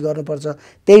पुनर्संरचित गर्नुपर्छ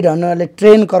त्यही ढङ्गले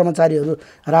ट्रेन कर्मचारीहरू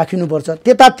राखिनुपर्छ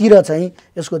त्यतातिर चाहिँ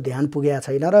यसको ध्यान पुगेको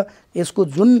छैन र यसको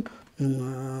जुन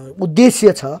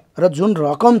उद्देश्य छ र जुन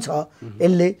रकम छ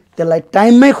यसले त्यसलाई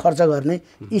टाइममै खर्च गर्ने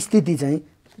स्थिति चाहिँ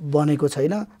बनेको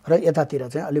छैन र यतातिर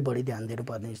चाहिँ अलि बढी ध्यान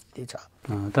दिनुपर्ने स्थिति छ।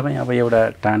 तपाईँ अब एउटा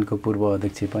टानको पूर्व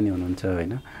अध्यक्ष पनि हुनुहुन्छ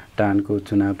होइन टानको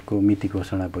चुनावको मिति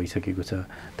घोषणा भइसकेको छ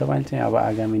तपाईँ चाहिँ अब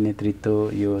आगामी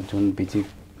नेतृत्व यो जुन विजिक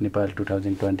नेपाल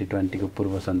 2020 को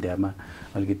पूर्व सन्ध्यामा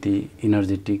अलिकति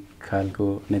इनर्जेटिक खालको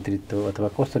नेतृत्व अथवा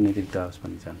कस्तो नेतृत्व आओस्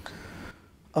भन्ने चाहन्छु।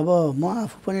 अब म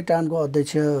आफू पनि टानको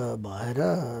अध्यक्ष भएर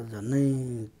झन्डै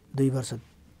 2 वर्ष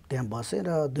त्यहाँ बसेर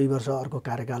 2 वर्ष अर्को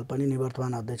कार्यकाल पनि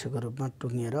निवर्तमान अध्यक्षको रूपमा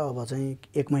टुङ्गिएर अब चाहिँ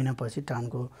 1 महिनापछि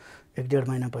टानको 1.5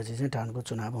 महिनापछि चाहिँ टानको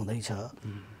चुनाव हुँदैछ।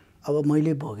 अब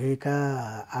मैले भोगेका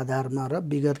आधारमा र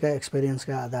विगतका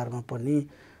एक्सपिरियन्सका आधारमा पनि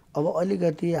अब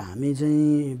अलिकति हामी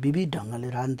चाहिँ विविध ढङ्गले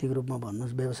राजनीतिक रूपमा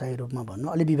भन्नुहोस् व्यवसायिक रूपमा भन्नु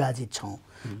अलि विभाजित छौँ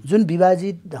जुन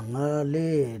विभाजित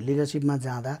ढङ्गले लिडरसिपमा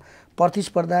जाँदा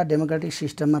प्रतिस्पर्धा डेमोक्रेटिक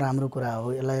सिस्टममा राम्रो कुरा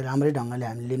हो यसलाई राम्रै ढङ्गले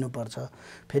हामी लिनुपर्छ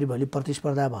फेरि भोलि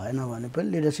प्रतिस्पर्धा भएन भने पनि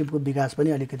लिडरसिपको विकास पनि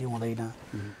अलिकति हुँदैन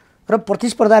र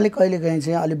प्रतिस्पर्धाले कहिलेकाहीँ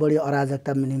चाहिँ अलि बढी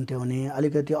अराजकता निम्त्याउने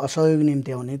अलिकति असहयोग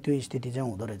निम्त्याउने त्यो स्थिति चाहिँ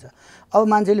हुँदो रहेछ। अब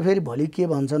मान्छेले फेरि भोलि के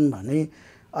भन्छन् भने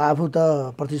आफू त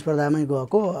प्रतिस्पर्धामै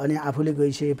गएको अनि आफूले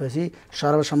गइसकेपछि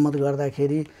सर्वसम्मत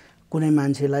गर्दाखेरि कुनै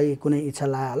मान्छेलाई कुनै इच्छा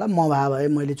लाग्यो होला म भए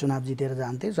मैले चुनाव जितेर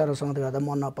जान्थेँ सर्वसम्मत गर्दा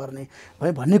म नपर्ने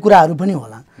भए भन्ने कुराहरू पनि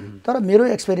होला तर मेरो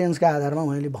एक्सपिरियन्सका आधारमा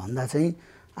मैले भन्दा चाहिँ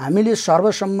हामीले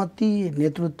सर्वसम्मति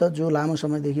नेतृत्व जो लामो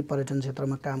समयदेखि पर्यटन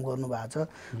क्षेत्रमा काम गर्नुभएको छ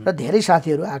र धेरै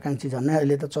साथीहरू आकाङ्क्षी झन्नै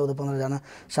अहिले त 14-15 जना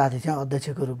साथी चाहिँ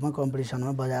अध्यक्षको रूपमा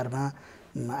कम्पिटिसनमा बजारमा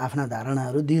आफ्ना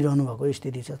धारणाहरू दिइरहनु भएको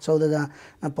स्थिति छ। 14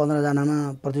 जना 15 जनामा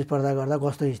प्रतिस्पर्धा गर्दा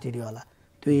कस्तो स्थिति होला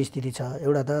त्यो स्थिति छ।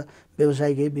 एउटा त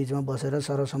व्यवसायिकै बिचमा बसेर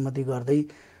सर्वसम्मति गर्दै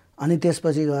अनि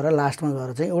त्यसपछि गएर लास्टमा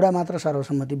गएर चाहिँ एउटा मात्र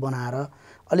सर्वसम्मति बनाएर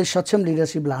अलि सक्षम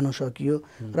लिडरसिप लानु सकियो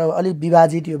र अलि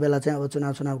विभाजित यो बेला चाहिँ अब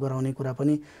चुनाव गराउने कुरा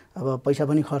पनि अब पैसा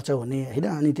पनि खर्च हुने हैन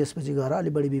अनि त्यसपछि गएर अलि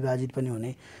बढी विभाजित पनि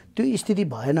हुने त्यो स्थिति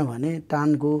भएन भने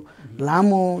टानको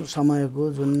लामो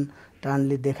समयको जुन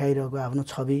टानले देखाइरहेको आफ्नो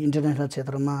छवि इन्टरनेसनल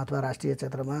क्षेत्रमा अथवा राष्ट्रिय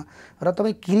क्षेत्रमा र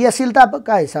तपाईँ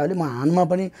क्रियाशीलताका हिसाबले म हानमा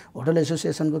पनि होटल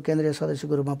एसोसिएसनको केन्द्रीय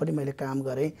सदस्यको रूपमा पनि मैले काम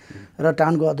गरेँ र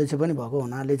टानको अध्यक्ष पनि भएको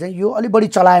हुनाले चाहिँ यो अलि बढी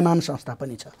चलायमान संस्था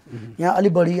पनि छ। यहाँ अलि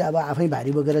बढी अब आफै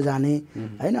भारी बोकेर जाने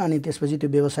हैन अनि त्यसपछि त्यो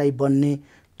व्यवसायी बन्ने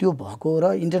त्यो भएको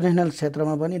र इन्टरनेसनल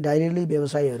क्षेत्रमा पनि डाइरेक्टली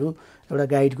व्यवसायीहरू एउटा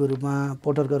गाइडको रूपमा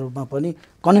पोर्टरको रूपमा पनि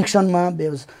कनेक्सनमा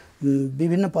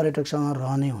विभिन्न पर्यटकसँग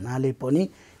रहने हुनाले पनि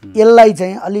यसलाई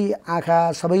चाहिँ अलि आँखा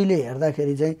सबैले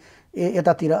हेर्दाखेरि चाहिँ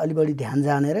यतातिर अलि बढी ध्यान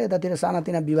जाने र यतातिर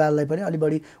सानातिना विवादलाई पनि अलि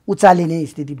बढी उचालिने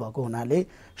स्थिति भएको हुनाले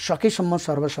सकेसम्म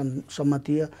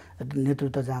सर्वसम्मतीय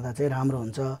नेतृत्व जाँदा चाहिँ राम्रो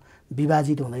हुन्छ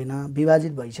विभाजित हुँदैन।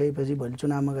 विभाजित भइसकेपछि भोलि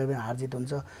चुनावमा गए भने हार जित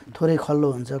हुन्छ थोरै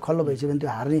खल्लो हुन्छ खल्लो भइसक्यो भने त्यो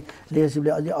हार्ने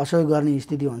लिडरसिपले अलि असहयोग गर्ने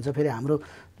स्थिति हुन्छ फेरि हाम्रो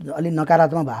अलि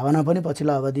नकारात्मक भावना पनि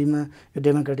पछिल्लो अवधिमा यो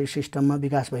डेमोक्रेटिक सिस्टममा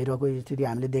विकास भइरहेको स्थिति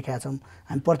हामीले देखेका छौँ।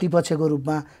 हामी प्रतिपक्षको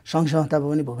रूपमा सङ्घ संस्थामा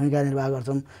पनि भूमिका निर्वाह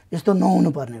गर्छौँ यस्तो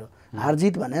नहुनुपर्ने हो।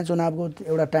 हारजित भने चुनावको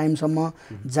एउटा टाइमसम्म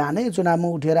जाने चुनावमा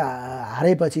उठेर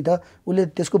हारेपछि त उसले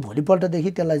त्यसको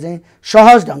भोलिपल्टदेखि त्यसलाई चाहिँ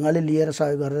सहज ढङ्गले लिएर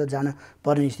सहयोग गरेर जान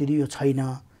पर्ने स्थिति यो छैन।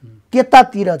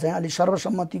 त्यतातिर चाहिँ अलि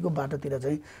सर्वसम्मतिको बाटोतिर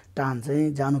चाहिँ टान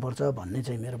चाहिँ जानुपर्छ भन्ने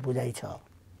चाहिँ मेरो बुझाइ छ।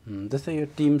 जस्तै यो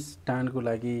टिम्स टानको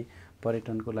लागि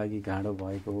पर्यटनको लागि गाँडो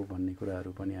भएको हो भन्ने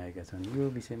कुराहरू पनि आएका छन्। यो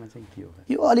विषयमा चाहिँ के हो?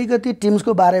 यो अलिकति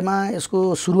टिम्सको बारेमा, यसको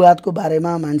सुरुवातको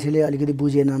बारेमा मान्छेले अलिकति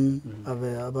बुझेनन्।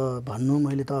 अब भन्नु,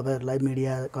 मैले तपाईँहरूलाई,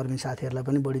 मिडिया कर्मी साथीहरूलाई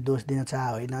पनि बढी दोष दिन चाह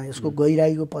होइन। यसको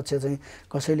गहिराईको पक्ष चाहिँ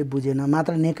कसैले बुझेन,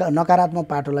 मात्र नकारात्मक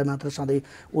पाटोलाई मात्र सधैँ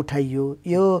उठाइयो।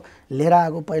 यो लिएर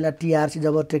आएको पहिला टिआरसी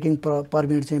जब ट्रेकिङ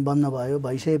पर्मिट चाहिँ बन्द भयो,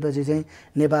 भइसकेपछि चाहिँ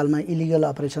नेपालमा इलिगल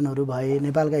अपरेसनहरू भए,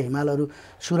 नेपालका हिमालहरू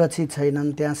सुरक्षित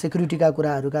छैनन्, त्यहाँ सेक्युरिटीका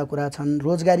कुरा छन्,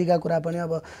 रोजगारीका कुरा पनि।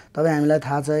 अब तपाईँ हामीलाई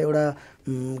थाहा छ, एउटा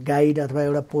गाइड अथवा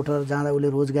एउटा पोर्टर जाँदा उसले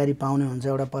रोजगारी पाउने हुन्छ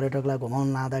एउटा पर्यटकलाई घुमाउन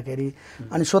लाँदाखेरि।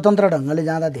 अनि स्वतन्त्र ढङ्गले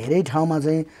जाँदा धेरै ठाउँमा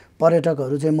चाहिँ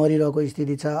पर्यटकहरू चाहिँ मरिरहेको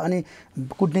स्थिति छ। अनि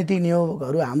कूटनीतिक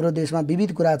नियोगहरू हाम्रो देशमा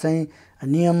विविध कुरा चाहिँ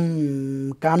नियम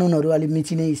कानुनहरू अलि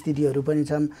मिचिने स्थितिहरू पनि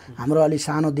छन्। हाम्रो अलि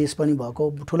सानो देश पनि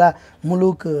भएको, ठुला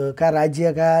मुलुकका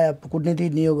राज्यका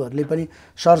कूटनीतिक नियोगहरूले पनि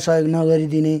सरसहयोग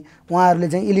नगरिदिने, उहाँहरूले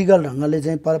चाहिँ इलिगल ढङ्गले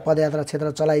चाहिँ पदयात्रा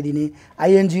क्षेत्र चलाइदिने,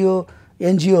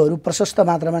 एनजिओहरू प्रशस्त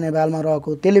मात्रामा नेपालमा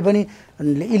रहेको, त्यसले पनि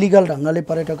इलिगल ढङ्गले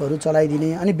पर्यटकहरू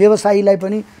चलाइदिने, अनि व्यवसायीलाई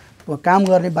पनि काम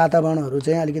गर्ने वातावरणहरू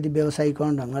चाहिँ अलिकति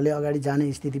व्यवसायीकरण ढङ्गले अगाडि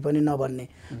जाने स्थिति पनि नबन्ने।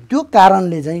 त्यो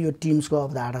कारणले चाहिँ यो टिम्सको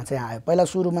अवधारणा चाहिँ आयो। पहिला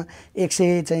सुरुमा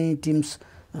 100 चाहिँ टिम्स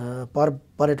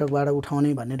पर्यटकबाट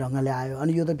उठाउने भन्ने ढङ्गले आयो।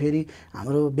 अनि यो त फेरि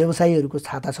हाम्रो व्यवसायीहरूको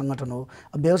छाता सङ्गठन हो।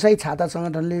 व्यवसायी छाता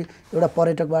सङ्गठनले एउटा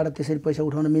पर्यटकबाट त्यसरी पैसा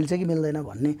उठाउन मिल्छ कि मिल्दैन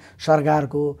भन्ने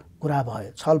सरकारको कुरा भयो,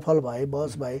 छलफल भए,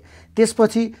 बहस भए।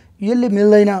 त्यसपछि यसले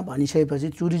मिल्दैन भनिसकेपछि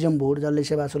टुरिज्म बोर्ड, जसले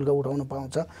सेवा शुल्क उठाउन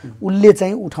पाउँछ, उसले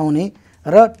चाहिँ उठाउने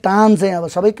र टान चाहिँ अब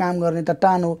सबै काम गर्ने त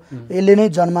टान हो, यसले नै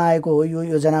जन्माएको हो यो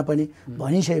योजना पनि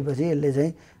भनिसकेपछि यसले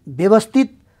चाहिँ व्यवस्थित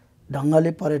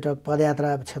ढङ्गले पर्यटक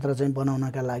पदयात्रा क्षेत्र चाहिँ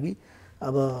बनाउनका लागि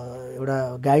अब एउटा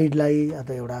गाइडलाई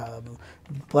अथवा एउटा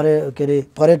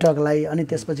पर्यटकलाई, अनि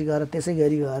त्यसपछि गएर त्यसै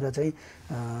गरी गएर चाहिँ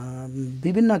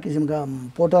विभिन्न किसिमका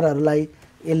पोर्टरहरूलाई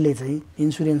यसले चाहिँ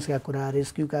इन्सुरेन्सका कुरा,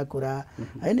 रेस्क्युका कुरा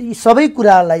हैन, यी सबै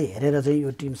कुरालाई हेरेर चाहिँ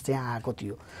यो टिम्स चाहिँ आएको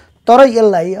थियो। तर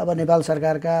यसलाई अब नेपाल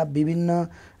सरकारका विभिन्न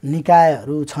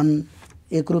निकायहरू छन्,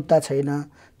 एकरूपता छैन।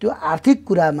 त्यो आर्थिक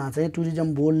कुरामा चाहिँ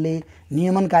टुरिज्म बोर्डले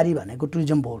नियमनकारी भनेको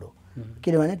टुरिज्म बोर्ड हो,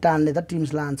 किनभने टानले त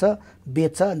टिम्स लान्छ,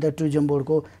 बेच्छ, अन्त टुरिज्म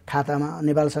बोर्डको खातामा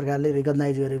नेपाल सरकारले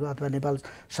रिकगनाइज गरेको अथवा नेपाल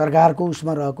सरकारको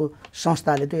उसमा रहेको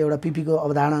संस्थाले, त्यो एउटा पिपीको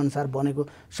अवधारणा अनुसार बनेको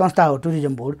संस्था हो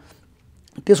टुरिज्म बोर्ड,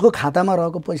 त्यसको खातामा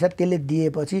रहेको पैसा त्यसले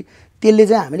दिएपछि त्यसले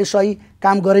चाहिँ हामीले सही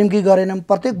काम गऱ्यौँ कि गरेनौँ,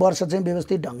 प्रत्येक वर्ष चाहिँ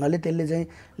व्यवस्थित ढङ्गले त्यसले चाहिँ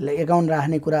एकाउन्ट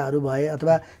राख्ने कुराहरू भए,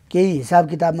 अथवा केही हिसाब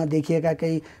किताबमा देखिएका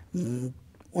केही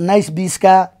 19-20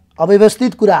 का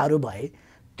अव्यवस्थित कुराहरू भए,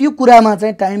 त्यो कुरामा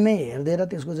चाहिँ टाइममै हेरिदिएर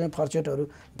त्यसको चाहिँ फर्चेटहरू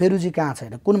बेरुजी कहाँ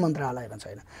छैन, कुन मन्त्रालयमा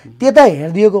छैन, त्यता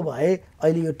हेरिदिएको भए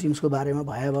अहिले यो टिम्सको बारेमा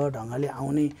भयावह ढङ्गले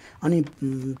आउने, अनि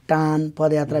टान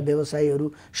पदयात्रा व्यवसायीहरू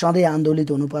सधैँ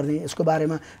आन्दोलित हुनुपर्ने, यसको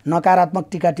बारेमा नकारात्मक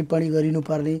टिका टिप्पणी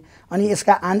गरिनुपर्ने, अनि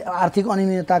यसका आर्थिक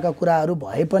अनियमितताका कुराहरू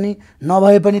भए पनि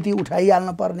नभए पनि ती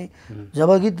उठाइहाल्न पर्ने,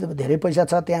 जबकि धेरै पैसा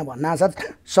छ त्यहाँ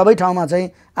भन्नासाथ सबै ठाउँमा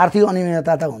चाहिँ आर्थिक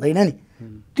अनियमितता त हुँदैन नि।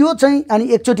 त्यो चाहिँ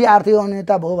अनि एकचोटि आर्थिक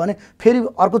अनियमितता भयो भने फेरि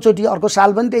अर्कोचोटि अर्को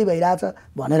साल पनि त्यही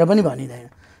भइरहेछ भनेर पनि भनिँदैन।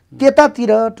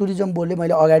 त्यतातिर टुरिज्म बोर्डले,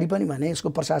 मैले अगाडि पनि भने, यसको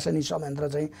प्रशासनिक संयन्त्र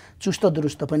चाहिँ चुस्त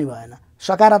दुरुस्त पनि भएन,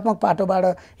 सकारात्मक पाटोबाट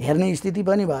हेर्ने स्थिति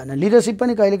पनि भएन, लिडरसिप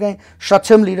पनि कहिलेकाहीँ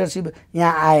सक्षम लिडरसिप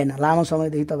यहाँ आएन। लामो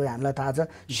समयदेखि तपाईँ हामीलाई थाहा छ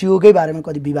सिओकै बारेमा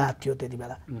कति विवाद थियो त्यति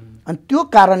बेला। अनि त्यो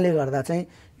कारणले गर्दा चाहिँ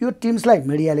यो टिम्सलाई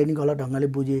मिडियाले नि गलत ढङ्गले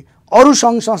बुझे, अरू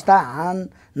सङ्घ संस्था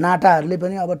नाटाहरूले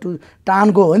पनि अब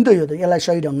टानको हो नि त यो त, यसलाई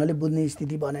सही ढङ्गले बुझ्ने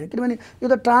स्थिति बनेन, किनभने यो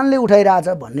त टानले उठाइरहेछ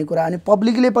भन्ने कुरा। अनि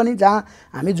पब्लिकले पनि जहाँ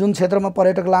हामी जुन क्षेत्रमा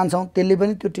पर्यटक लान्छौँ त्यसले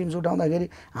पनि त्यो टिम्स उठाउँदाखेरि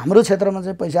हाम्रो क्षेत्रमा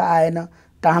चाहिँ पैसा आएन,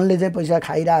 टानले चाहिँ पैसा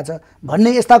खाइरहेछ भन्ने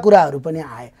यस्ता कुराहरू पनि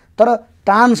आए। तर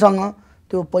टानसँग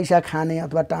त्यो पैसा खाने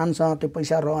अथवा टानसँग त्यो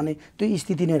पैसा रहने त्यो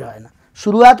स्थिति नै रहेन।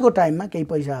 सुरुवातको टाइममा केही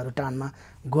पैसाहरू टानमा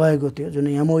गएको थियो जुन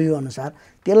एमओयू अनुसार,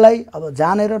 त्यसलाई अब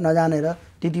जानेर नजानेर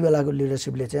त्यति बेलाको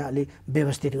लिडरसिपले चाहिँ अलि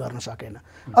व्यवस्थित गर्न सकेन।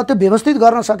 अब त्यो व्यवस्थित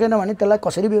गर्न सकेन भने त्यसलाई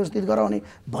कसरी व्यवस्थित गराउने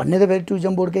भन्ने त फेरि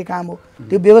टुरिज्म बोर्डकै काम हो।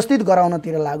 त्यो व्यवस्थित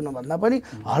गराउनतिर लाग्नुभन्दा पनि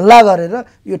हल्ला गरेर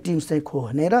यो टिम्स चाहिँ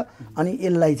खोनेर अनि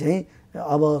यसलाई चाहिँ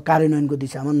अब कार्यान्वयनको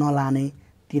दिशामा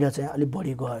नलानेतिर चाहिँ अलिक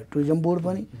बढी गयो। टुरिज्म बोर्ड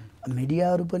पनि,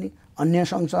 मिडियाहरू पनि, अन्य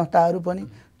सङ्घ संस्थाहरू पनि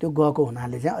त्यो गएको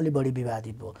हुनाले चाहिँ अलि बढी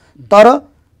विवादित भयो। तर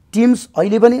टिम्स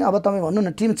अहिले पनि अब तपाईँ भन्नु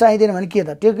न टिम चाहिँदैन भने के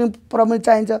त, ट्रेकिङ पर्मिट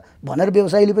चाहिन्छ भनेर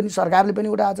व्यवसायीले पनि सरकारले पनि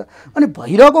उठाएको छ। अनि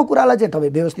भइरहेको कुरालाई चाहिँ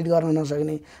तपाईँ व्यवस्थित गर्न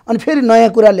नसक्ने, अनि फेरि नयाँ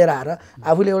कुरा लिएर आएर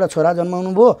आफूले एउटा छोरा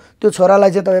जन्माउनु भयो, त्यो छोरालाई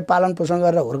चाहिँ तपाईँ पालन पोषण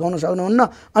गरेर हुर्काउन सक्नुहुन्न,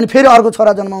 अनि फेरि अर्को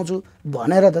छोरा जन्माउँछु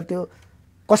भनेर त त्यो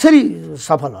कसरी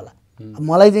सफल होला।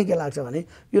 मलाई चाहिँ के लाग्छ भने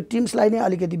यो टिम्सलाई नै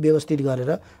अलिकति व्यवस्थित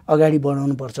गरेर अगाडि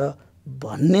बढाउनुपर्छ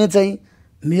भन्ने चाहिँ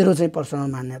मेरो चाहिँ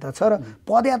पर्सनल मान्यता छ र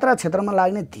पदयात्रा क्षेत्रमा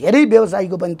लाग्ने धेरै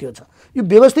व्यवसायीको पनि त्यो छ। यो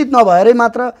व्यवस्थित नभएरै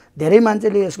मात्र धेरै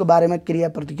मान्छेले यसको बारेमा क्रिया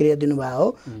प्रतिक्रिया दिनुभएको हो,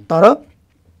 तर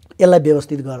यसलाई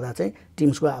व्यवस्थित गर्दा चाहिँ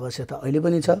टिम्सको आवश्यकता अहिले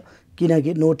पनि छ।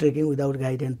 किनकि no trekking without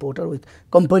guide and porter with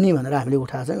company भनेर हामीले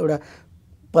उठाएको छौँ। एउटा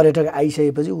पर्यटक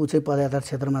आइसकेपछि ऊ चाहिँ पदयात्रा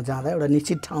क्षेत्रमा जाँदा एउटा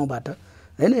निश्चित ठाउँबाट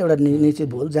हैन, एउटा निश्चित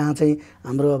भूल जहाँ चाहिँ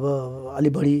हाम्रो अब अलि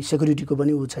बढी सेक्युरिटीको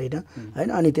पनि ऊ छैन हैन।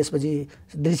 अनि त्यसपछि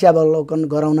दृश्यावलोकन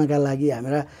गराउनका लागि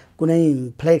हाम्रा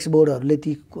कुनै फ्लेक्स बोर्डहरूले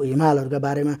ती हिमालहरूका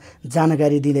बारेमा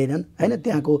जानकारी दिँदैनन् हैन,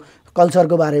 त्यहाँको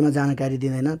कल्चरको बारेमा जानकारी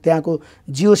दिँदैन, त्यहाँको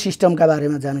जियो सिस्टमका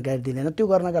बारेमा जानकारी दिँदैन। त्यो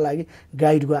गर्नका लागि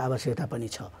गाइडको आवश्यकता पनि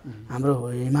छ हाम्रो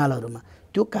हिमालहरूमा।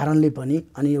 त्यो कारणले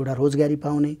पनि अनि एउटा रोजगारी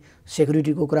पाउने,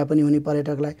 सेक्युरिटीको कुरा पनि हुने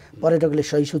पर्यटकले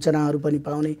सही सूचनाहरू पनि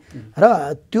पाउने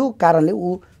र त्यो कारणले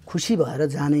ऊ खुसी भएर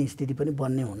जाने स्थिति पनि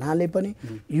बन्ने हुनाले पनि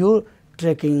यो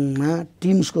ट्रेकिङमा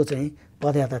टिम्सको चाहिँ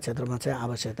पदयात्रा क्षेत्रमा चाहिँ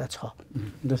आवश्यकता छ।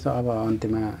 जस्तो अब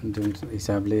अन्त्यमा जुन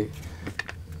हिसाबले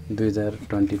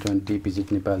 2020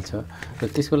 भिजिट नेपाल छ र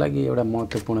त्यसको लागि एउटा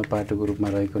महत्त्वपूर्ण पाटोको रूपमा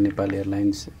रहेको नेपाल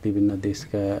एयरलाइन्स विभिन्न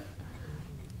देशका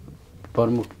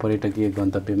प्रमुख पर्यटकीय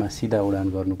गन्तव्यमा सिधा उडान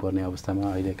गर्नुपर्ने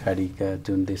अवस्थामा अहिले खाडीका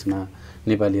जुन देशमा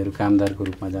नेपालीहरू कामदारको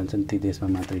रूपमा जान्छन् ती देशमा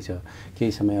मात्रै छ।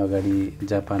 केही समय अगाडि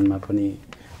जापानमा पनि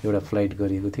एउटा फ्लाइट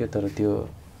गरिएको थियो, तर त्यो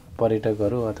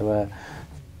पर्यटकहरू अथवा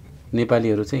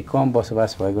नेपालीहरू चाहिँ कम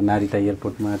बसोबास भएको नारिता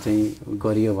एयरपोर्टमा चाहिँ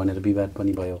गरियो भनेर विवाद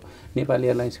पनि भयो। नेपाली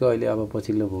एयरलाइन्सको अहिले अब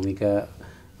पछिल्लो भूमिका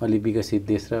अलि विकसित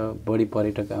देश र बढी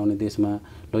पर्यटक आउने देशमा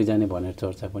लैजाने भनेर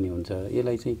चर्चा पनि हुन्छ।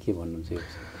 यसलाई चाहिँ के भन्नुहुन्छ?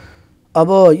 अब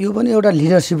यो पनि एउटा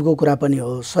लिडरसिपको कुरा पनि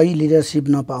हो। सही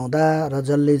लिडरसिप नपाउँदा र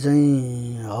जसले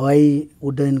चाहिँ हवाई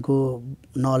उड्डयनको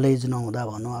नलेज नहुँदा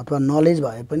भनौँ अथवा नलेज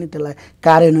भए पनि त्यसलाई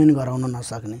कार्यान्वयन गराउन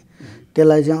नसक्ने,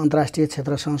 त्यसलाई चाहिँ अन्तर्राष्ट्रिय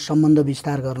क्षेत्रसँग सम्बन्ध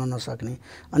विस्तार गर्न नसक्ने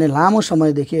अनि लामो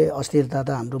समयदेखि अस्थिरता त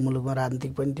हाम्रो मुलुकमा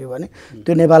राजनीतिक पनि थियो भने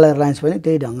त्यो नेपाल एयरलाइन्स पनि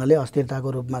त्यही ढङ्गले अस्थिरताको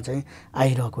रूपमा चाहिँ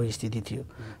आइरहेको स्थिति थियो।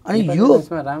 अनि यो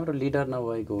राम्रो लिडर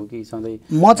नभएको हो कि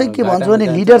सधैँ म चाहिँ के भन्छु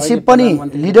भने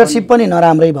लिडरसिप पनि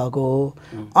नराम्रै भएको हो।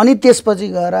 अनि त्यसपछि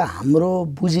गएर हाम्रो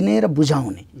बुझ्ने र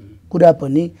बुझाउने कुरा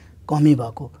पनि कमी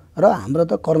भएको र हाम्रो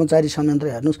त कर्मचारी संयन्त्र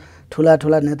हेर्नुहोस्,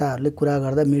 ठुला नेताहरूले कुरा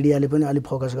गर्दा मिडियाले पनि अलिक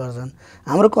फोकस गर्छन्।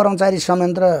 हाम्रो कर्मचारी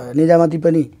संयन्त्र निजामती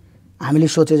पनि हामीले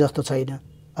सोचे जस्तो छैन।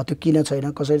 त्यो किन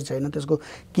छैन, कसरी छैन, त्यसको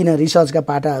किन रिसर्चका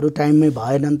पाटाहरू टाइममै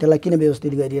भएनन्, त्यसलाई किन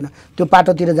व्यवस्थित गरिएन, त्यो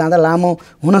पाटोतिर जाँदा लामो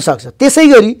हुनसक्छ। त्यसै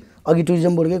गरी अघि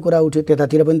टुरिज्म बोर्डकै कुरा उठ्यो,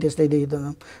 त्यतातिर पनि त्यस्तै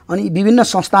देखिन्छौँ। अनि विभिन्न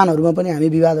संस्थानहरूमा पनि हामी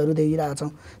विवादहरू देखिरहेछौँ।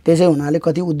 त्यसै हुनाले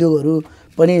कति उद्योगहरू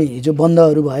पनि हिजो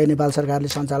बन्दहरू भए नेपाल सरकारले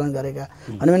सञ्चालन गरेका,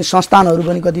 अनि संस्थानहरू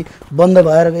पनि कति बन्द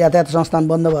भएर यातायात संस्थान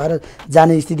बन्द भएर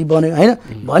जाने स्थिति बन्यो हैन,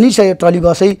 भनिसक्यो ट्रली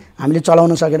बसै हामीले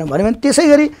चलाउन सकेनौँ भन्यो भने। त्यसै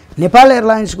गरी नेपाल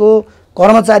एयरलाइन्सको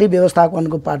कर्मचारी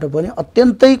व्यवस्थापनको पाटो पनि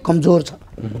अत्यन्तै कमजोर छ।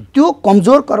 त्यो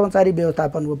कमजोर कर्मचारी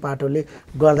व्यवस्थापनको पाटोले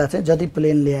गर्दा चाहिँ जति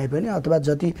प्लेन ल्याए पनि अथवा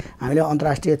जति हामीले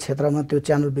अन्तर्राष्ट्रिय क्षेत्रमा त्यो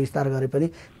च्यानल विस्तार गरे पनि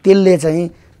त्यसले चाहिँ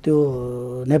त्यो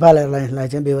नेपाल एयरलाइन्सलाई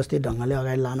चाहिँ व्यवस्थित ढङ्गले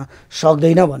अगाडि लान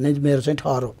सक्दैन भन्ने मेरो चाहिँ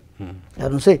ठहर हो।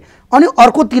 हेर्नुहोस् है, अनि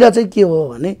अर्कोतिर चाहिँ के हो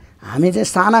भने हामी चाहिँ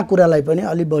साना कुरालाई पनि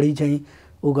अलिक बढी चाहिँ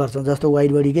उ गर्छौँ। जस्तो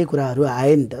वाइड बडीकै कुराहरू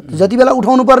आए नि त, जति बेला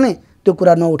उठाउनु पर्ने त्यो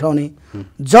कुरा नउठाउने।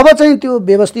 जब चाहिँ त्यो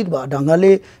व्यवस्थित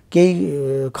ढङ्गले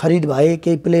केही खरिद भए,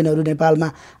 केही प्लेनहरू नेपालमा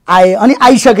आए अनि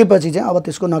आइसकेपछि चाहिँ अब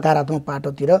त्यसको नकारात्मक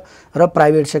पाटोतिर र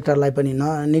प्राइभेट सेक्टरलाई पनि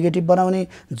नेगेटिभ बनाउने,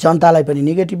 जनतालाई पनि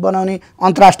नेगेटिभ बनाउने,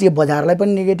 अन्तर्राष्ट्रिय बजारलाई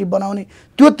पनि नेगेटिभ बनाउने,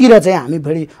 त्योतिर चाहिँ हामी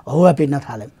फेरि हौवा पिट्न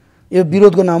थाल्यौँ। यो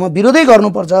विरोधको नाममा विरोधै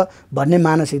गर्नुपर्छ भन्ने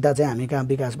मानसिकता चाहिँ हामी कहाँ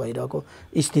विकास भइरहेको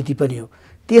स्थिति पनि हो।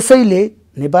 त्यसैले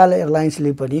नेपाल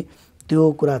एयरलाइन्सले पनि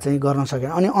त्यो कुरा चाहिँ गर्न सकेन।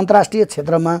 अनि अन्तर्राष्ट्रिय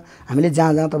क्षेत्रमा हामीले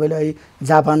जहाँ तपाईँले अहिले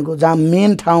जापानको जहाँ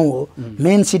मेन ठाउँ हो,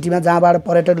 मेन सिटीमा जहाँबाट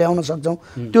पर्यटक ल्याउन सक्छौँ,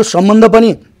 त्यो सम्बन्ध पनि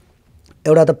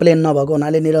एउटा त प्लेन नभएको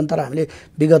हुनाले निरन्तर हामीले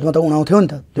विगतमा त उडाउँथ्यौँ नि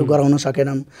त, त्यो गराउन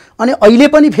सकेनौँ। अनि अहिले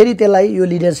पनि फेरि त्यसलाई यो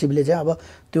लिडरसिपले चाहिँ अब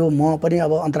त्यो म पनि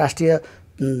अब अन्तर्राष्ट्रिय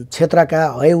क्षेत्रका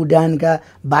हवाई उड्डयनका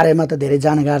बारेमा त धेरै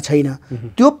जानकार छैन,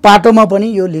 त्यो पाटोमा पनि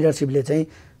यो लिडरसिपले चाहिँ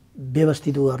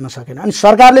व्यवस्थित गर्न सकेन। अनि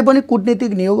सरकारले पनि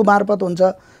कूटनीतिक नियोग मार्फत हुन्छ,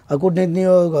 कूटनीतिक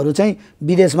नियोगहरू चाहिँ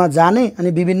विदेशमा जाने अनि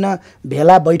विभिन्न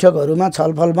भेला बैठकहरूमा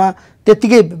छलफलमा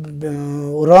त्यत्तिकै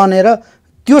रहने र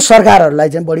त्यो सरकारहरूलाई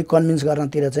चाहिँ बढी कन्भिन्स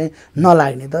गर्नतिर चाहिँ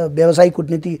नलाग्ने। त व्यवसायिक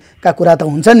कूटनीतिका कुरा त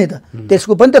हुन्छ नि त,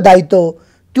 त्यसको पनि त दायित्व हो,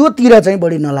 त्योतिर चाहिँ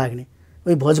बढी नलाग्ने।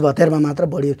 उही भोज भतेरमा मात्र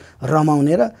बढी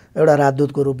रमाउने र एउटा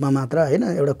राजदूतको रूपमा मात्र हैन,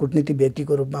 एउटा कूटनीतिक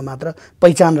व्यक्तिको रूपमा मात्र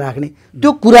पहिचान राख्ने,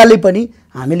 त्यो कुराले पनि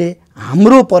हामीले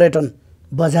हाम्रो पर्यटन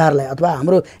बजारलाई अथवा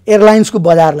हाम्रो एयरलाइन्सको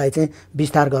बजारलाई चाहिँ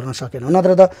विस्तार गर्न सकेनौँ।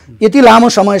 नत्र त यति लामो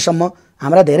समयसम्म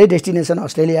हाम्रा धेरै डेस्टिनेसन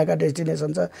अस्ट्रेलियाका डेस्टिनेसन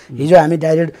छ। हिजो हामी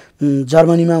डाइरेक्ट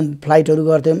जर्मनीमा फ्लाइटहरू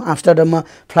गर्थ्यौँ, आम्स्टरडममा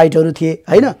फ्लाइटहरू थिए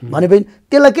होइन, भने पनि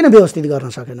त्यसलाई किन व्यवस्थित गर्न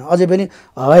सकेन? अझै पनि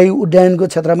हवाई उड्डयनको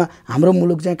क्षेत्रमा हाम्रो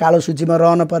मुलुक चाहिँ कालो सूचीमा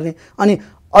रहन पर्ने, अनि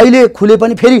अहिले खुले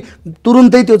पनि फेरि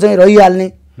तुरुन्तै त्यो चाहिँ रहिहाल्ने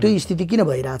त्यो स्थिति किन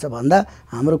भइरहेछ भन्दा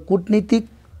हाम्रो कूटनीतिक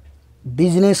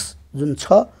बिजनेस जुन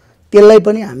छ त्यसलाई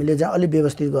पनि हामीले चाहिँ अलि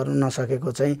व्यवस्थित गर्न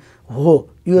नसकेको चाहिँ हो।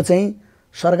 यो चाहिँ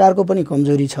सरकारको पनि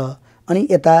कमजोरी छ, अनि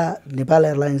यता नेपाल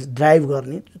एयरलाइन्स ड्राइभ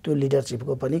गर्ने त्यो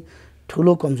लिडरसिपको पनि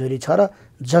ठुलो कमजोरी छ, र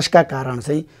जसका कारण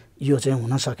चाहिँ यो चाहिँ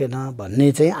हुन सकेन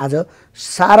भन्ने चाहिँ आज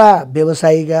सारा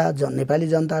व्यवसायीका नेपाली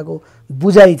जनताको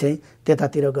बुझाइ चाहिँ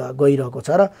त्यतातिर गइरहेको छ,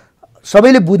 र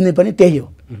सबैले बुझ्ने पनि त्यही हो।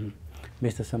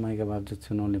 व्यस्त समयका बावजुद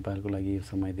सुनौलो नेपालको लागि यो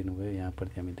समय दिनुभयो,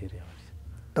 यहाँप्रति हामी धेरै आभारी छौँ।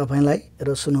 तपाईलाई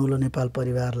र सुनौलो नेपाल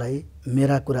परिवारलाई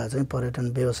मेरा कुरा चाहिँ पर्यटन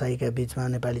व्यवसायीका बिचमा,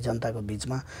 नेपाली जनताको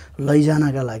बिचमा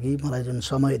लैजानका लागि मलाई जुन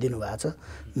समय दिनुभएको छ,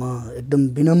 म एकदम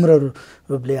विनम्र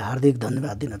रूपले हार्दिक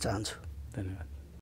धन्यवाद दिन चाहन्छु। धन्यवाद।